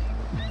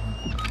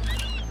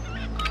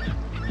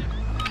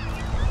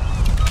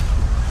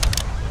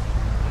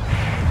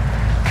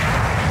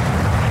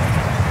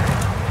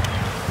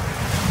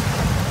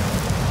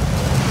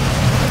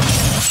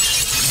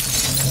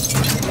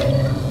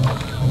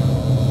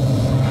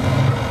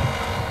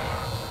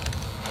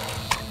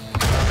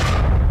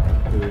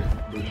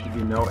 There should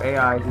be no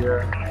AI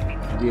here.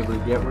 Be able to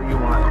get where you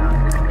want.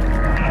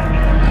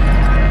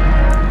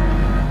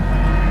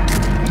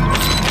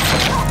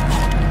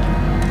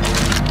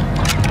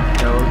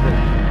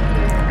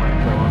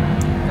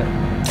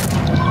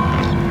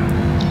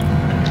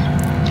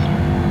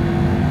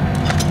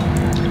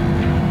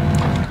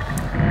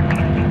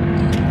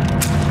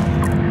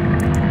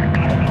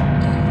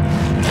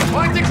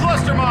 Planting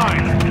cluster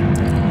mine!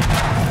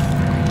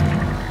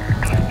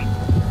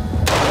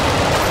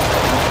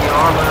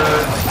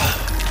 Armor.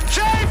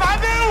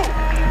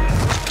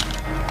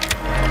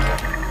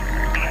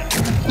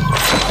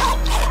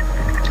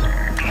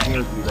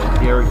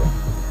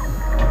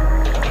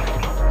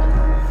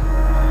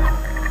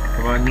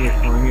 Come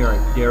on here, I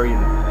dare you.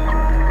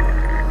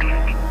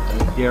 I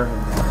dare him.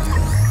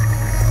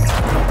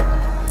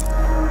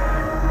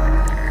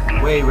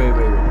 Wait.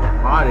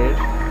 Modded?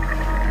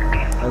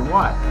 Like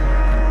what?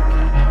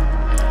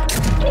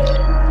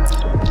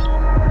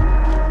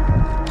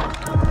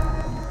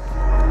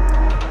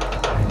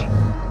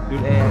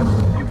 Dude,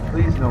 you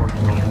please know what's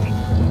going on.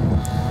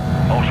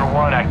 Ultra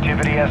One,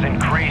 activity has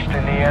increased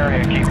in the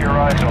area. Keep your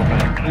eyes open.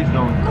 Please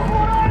don't.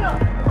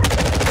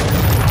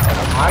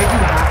 Why do you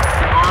have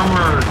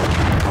armored?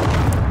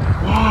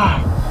 Why?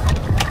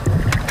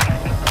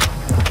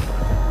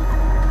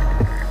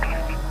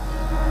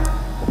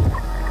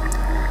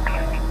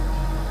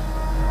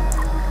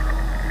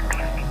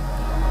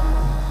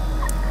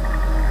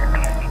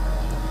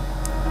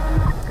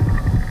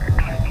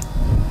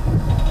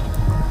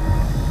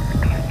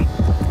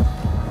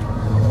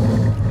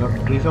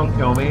 Please don't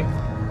kill me.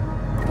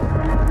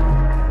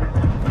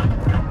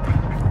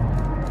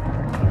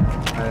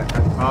 I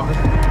promise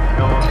if you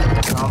kill me. I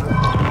promise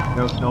if you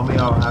don't kill me,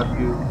 I'll have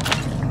you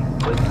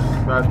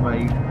subscribe to my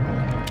YouTube.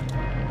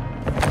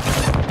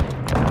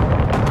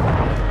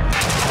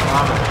 I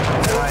promise.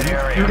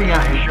 You're shooting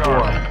at me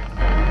for.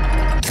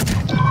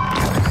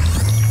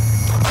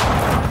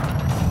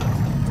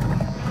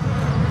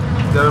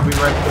 That'll be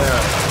right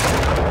there.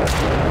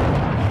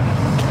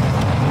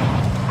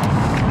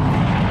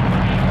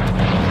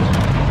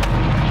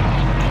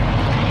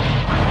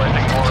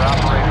 Requesting more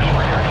operators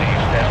for your team.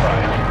 Stand by.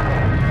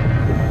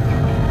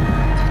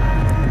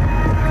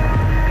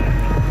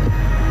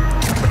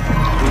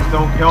 Please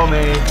don't kill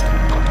me.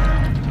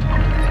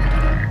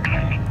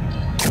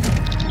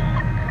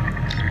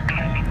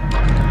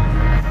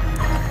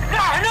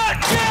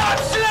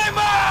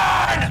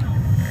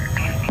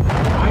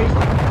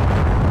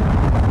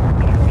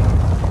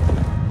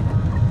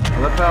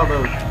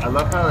 I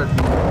love how it's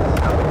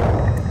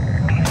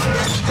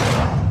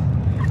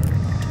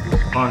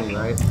funny,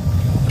 right?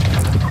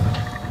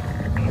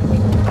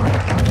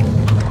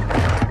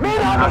 Please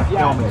do not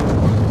kill me.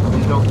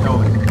 Please don't kill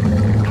me.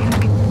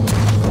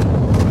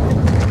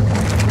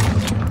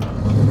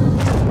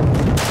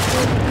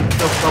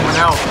 Kill someone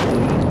else.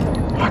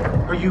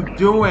 What are you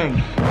doing?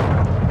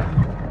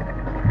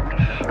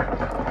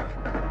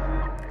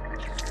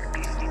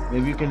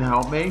 Maybe you can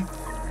help me?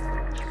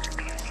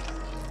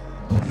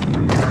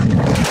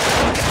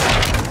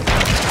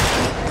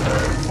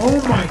 Oh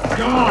my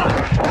god!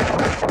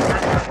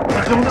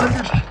 I don't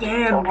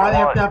understand why they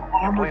have to have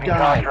armor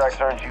guys. Contracts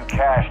earns you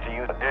cash to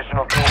use.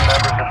 Additional team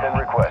members have been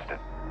requested.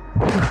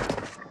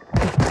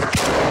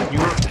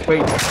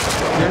 Wait, is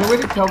there any way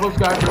to tell those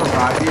guys to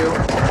revive you?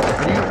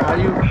 How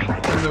do you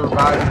get them to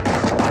revive you?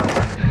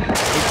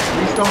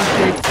 Please don't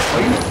escape. Why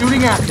are you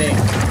shooting at me?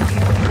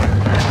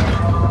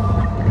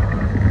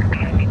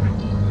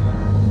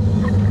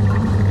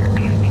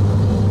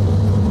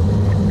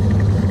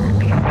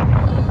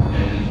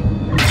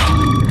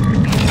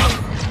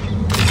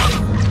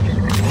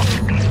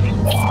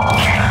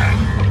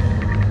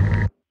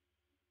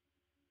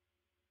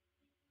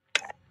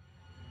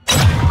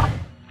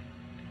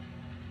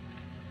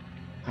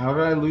 How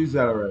did I lose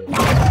that already?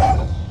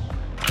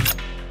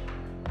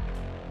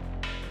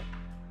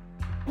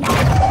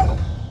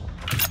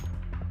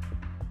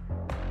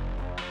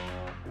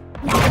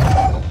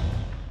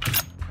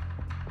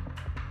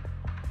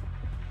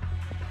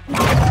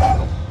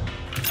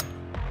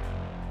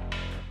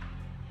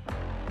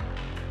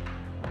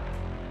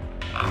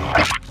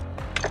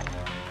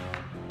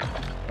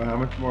 How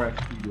much more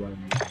XP do I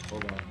need?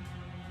 Hold on.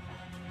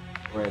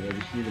 Alright, I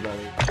just need about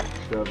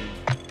 87.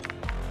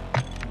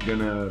 I'm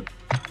gonna...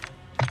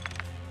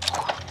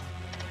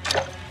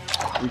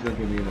 Please don't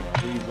give me enough.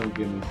 Please don't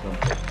give me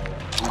something.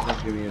 Please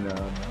don't give me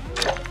enough.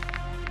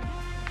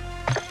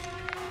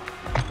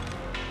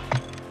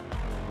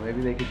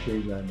 Maybe they could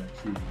change that next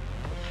season.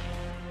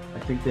 I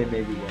think they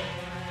maybe will.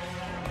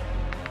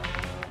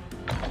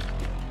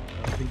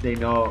 I think they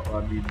know,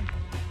 I mean,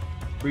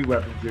 free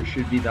weapons, there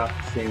should be not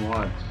the same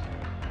ones.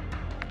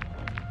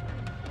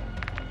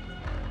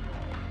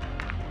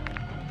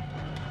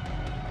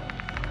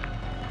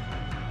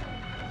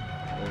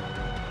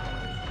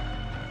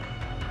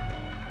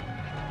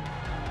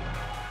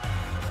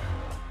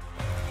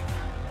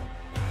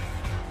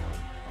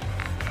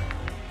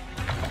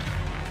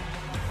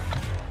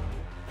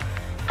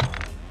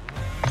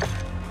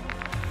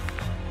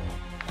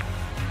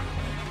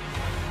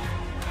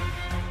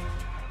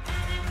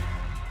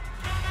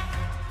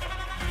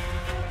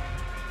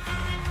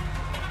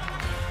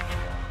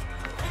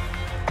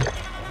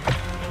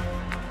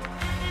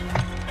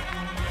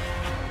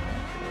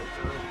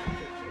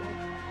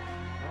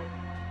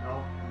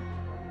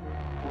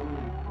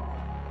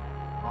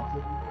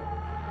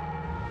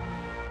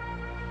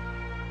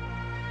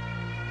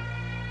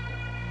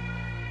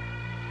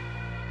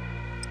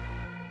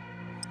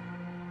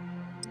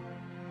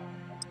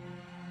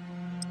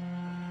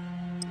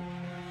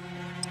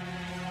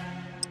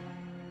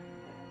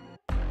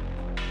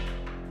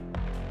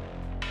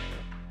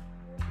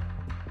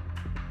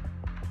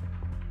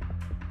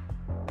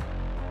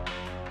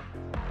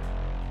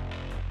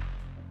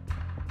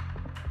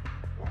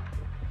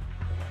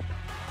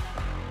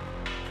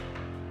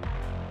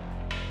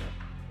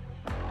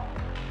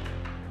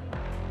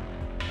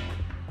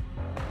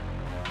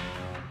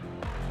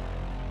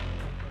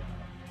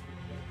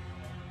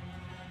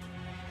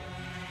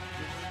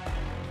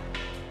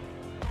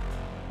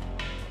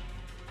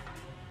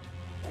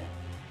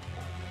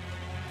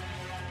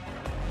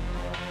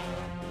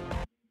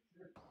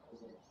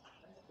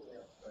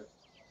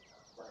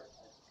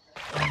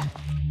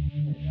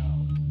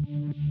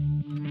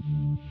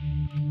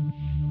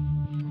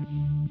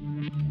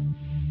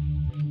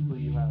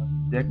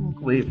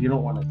 Technically, if you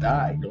don't want to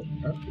die, you don't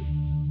have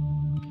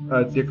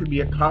to. There could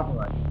be a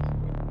compromise.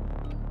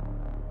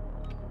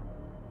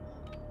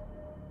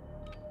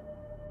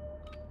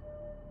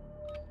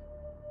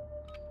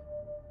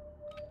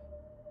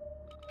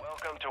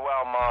 Welcome to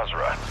Al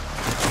Mazrah.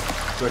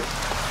 switch.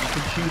 You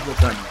can choose what's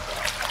on your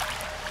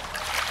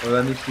side. Well,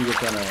 let me see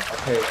what's on a.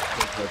 Okay, I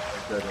think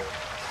that's good.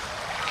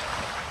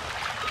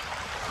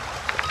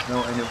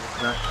 No, and it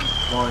was not keep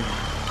flying.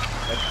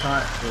 That's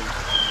not.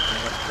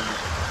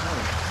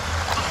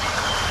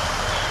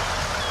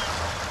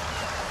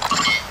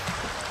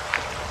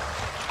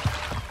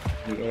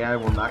 The AI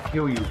will not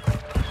kill you.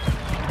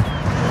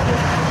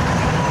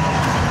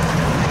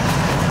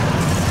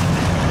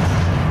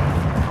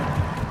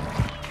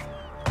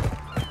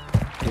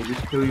 They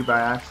just kill you by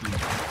accident. They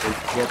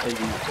forget that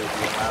you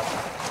have them.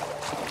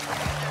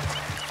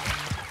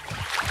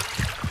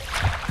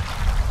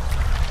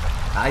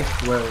 I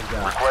swear to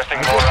God.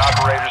 Requesting more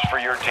operators for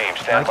your team.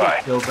 Stand by. I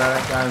get killed by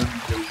that guy when he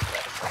does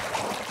that.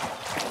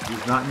 He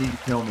does not need to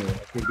kill me.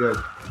 Okay, good.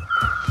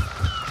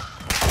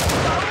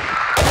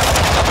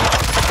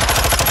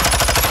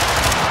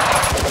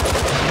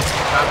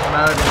 Got him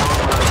out of the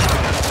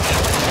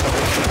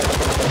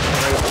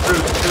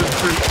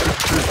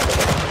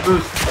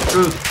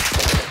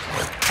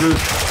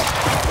Bruce.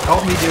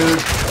 Help me,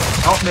 dude.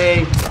 Help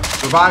me.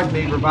 Revive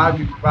me. Revive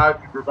me. Revive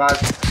me.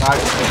 Revive me. Revive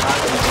me.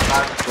 Revive me.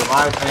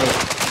 Revive me.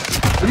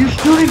 What are you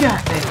shooting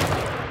at me?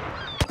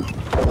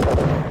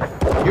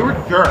 You're a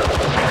jerk.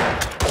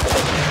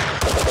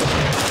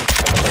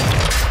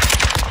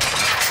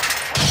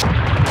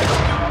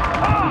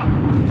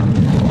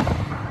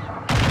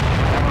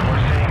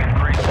 We're seeing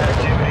increased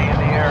activity in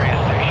the area.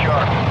 Stay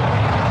sharp.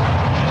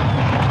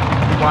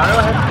 Why do I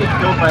have to get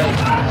killed by...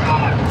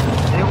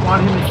 I didn't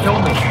want him to kill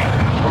me.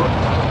 I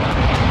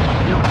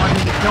didn't want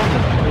him to kill me.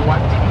 So why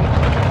did he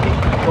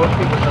go to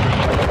another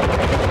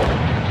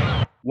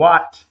place?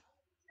 What?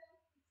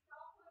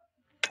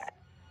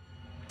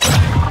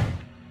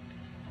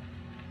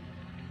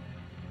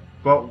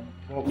 But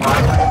why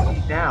am I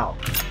now?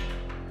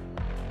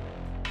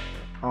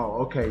 Oh,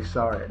 okay,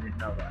 sorry, I didn't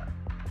know that.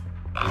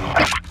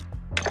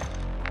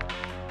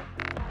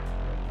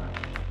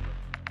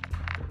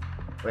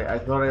 Wait, I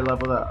thought I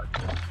leveled up.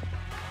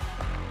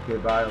 Okay,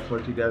 bye. I'll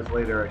talk to you guys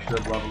later. I should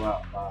have leveled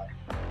up. Bye.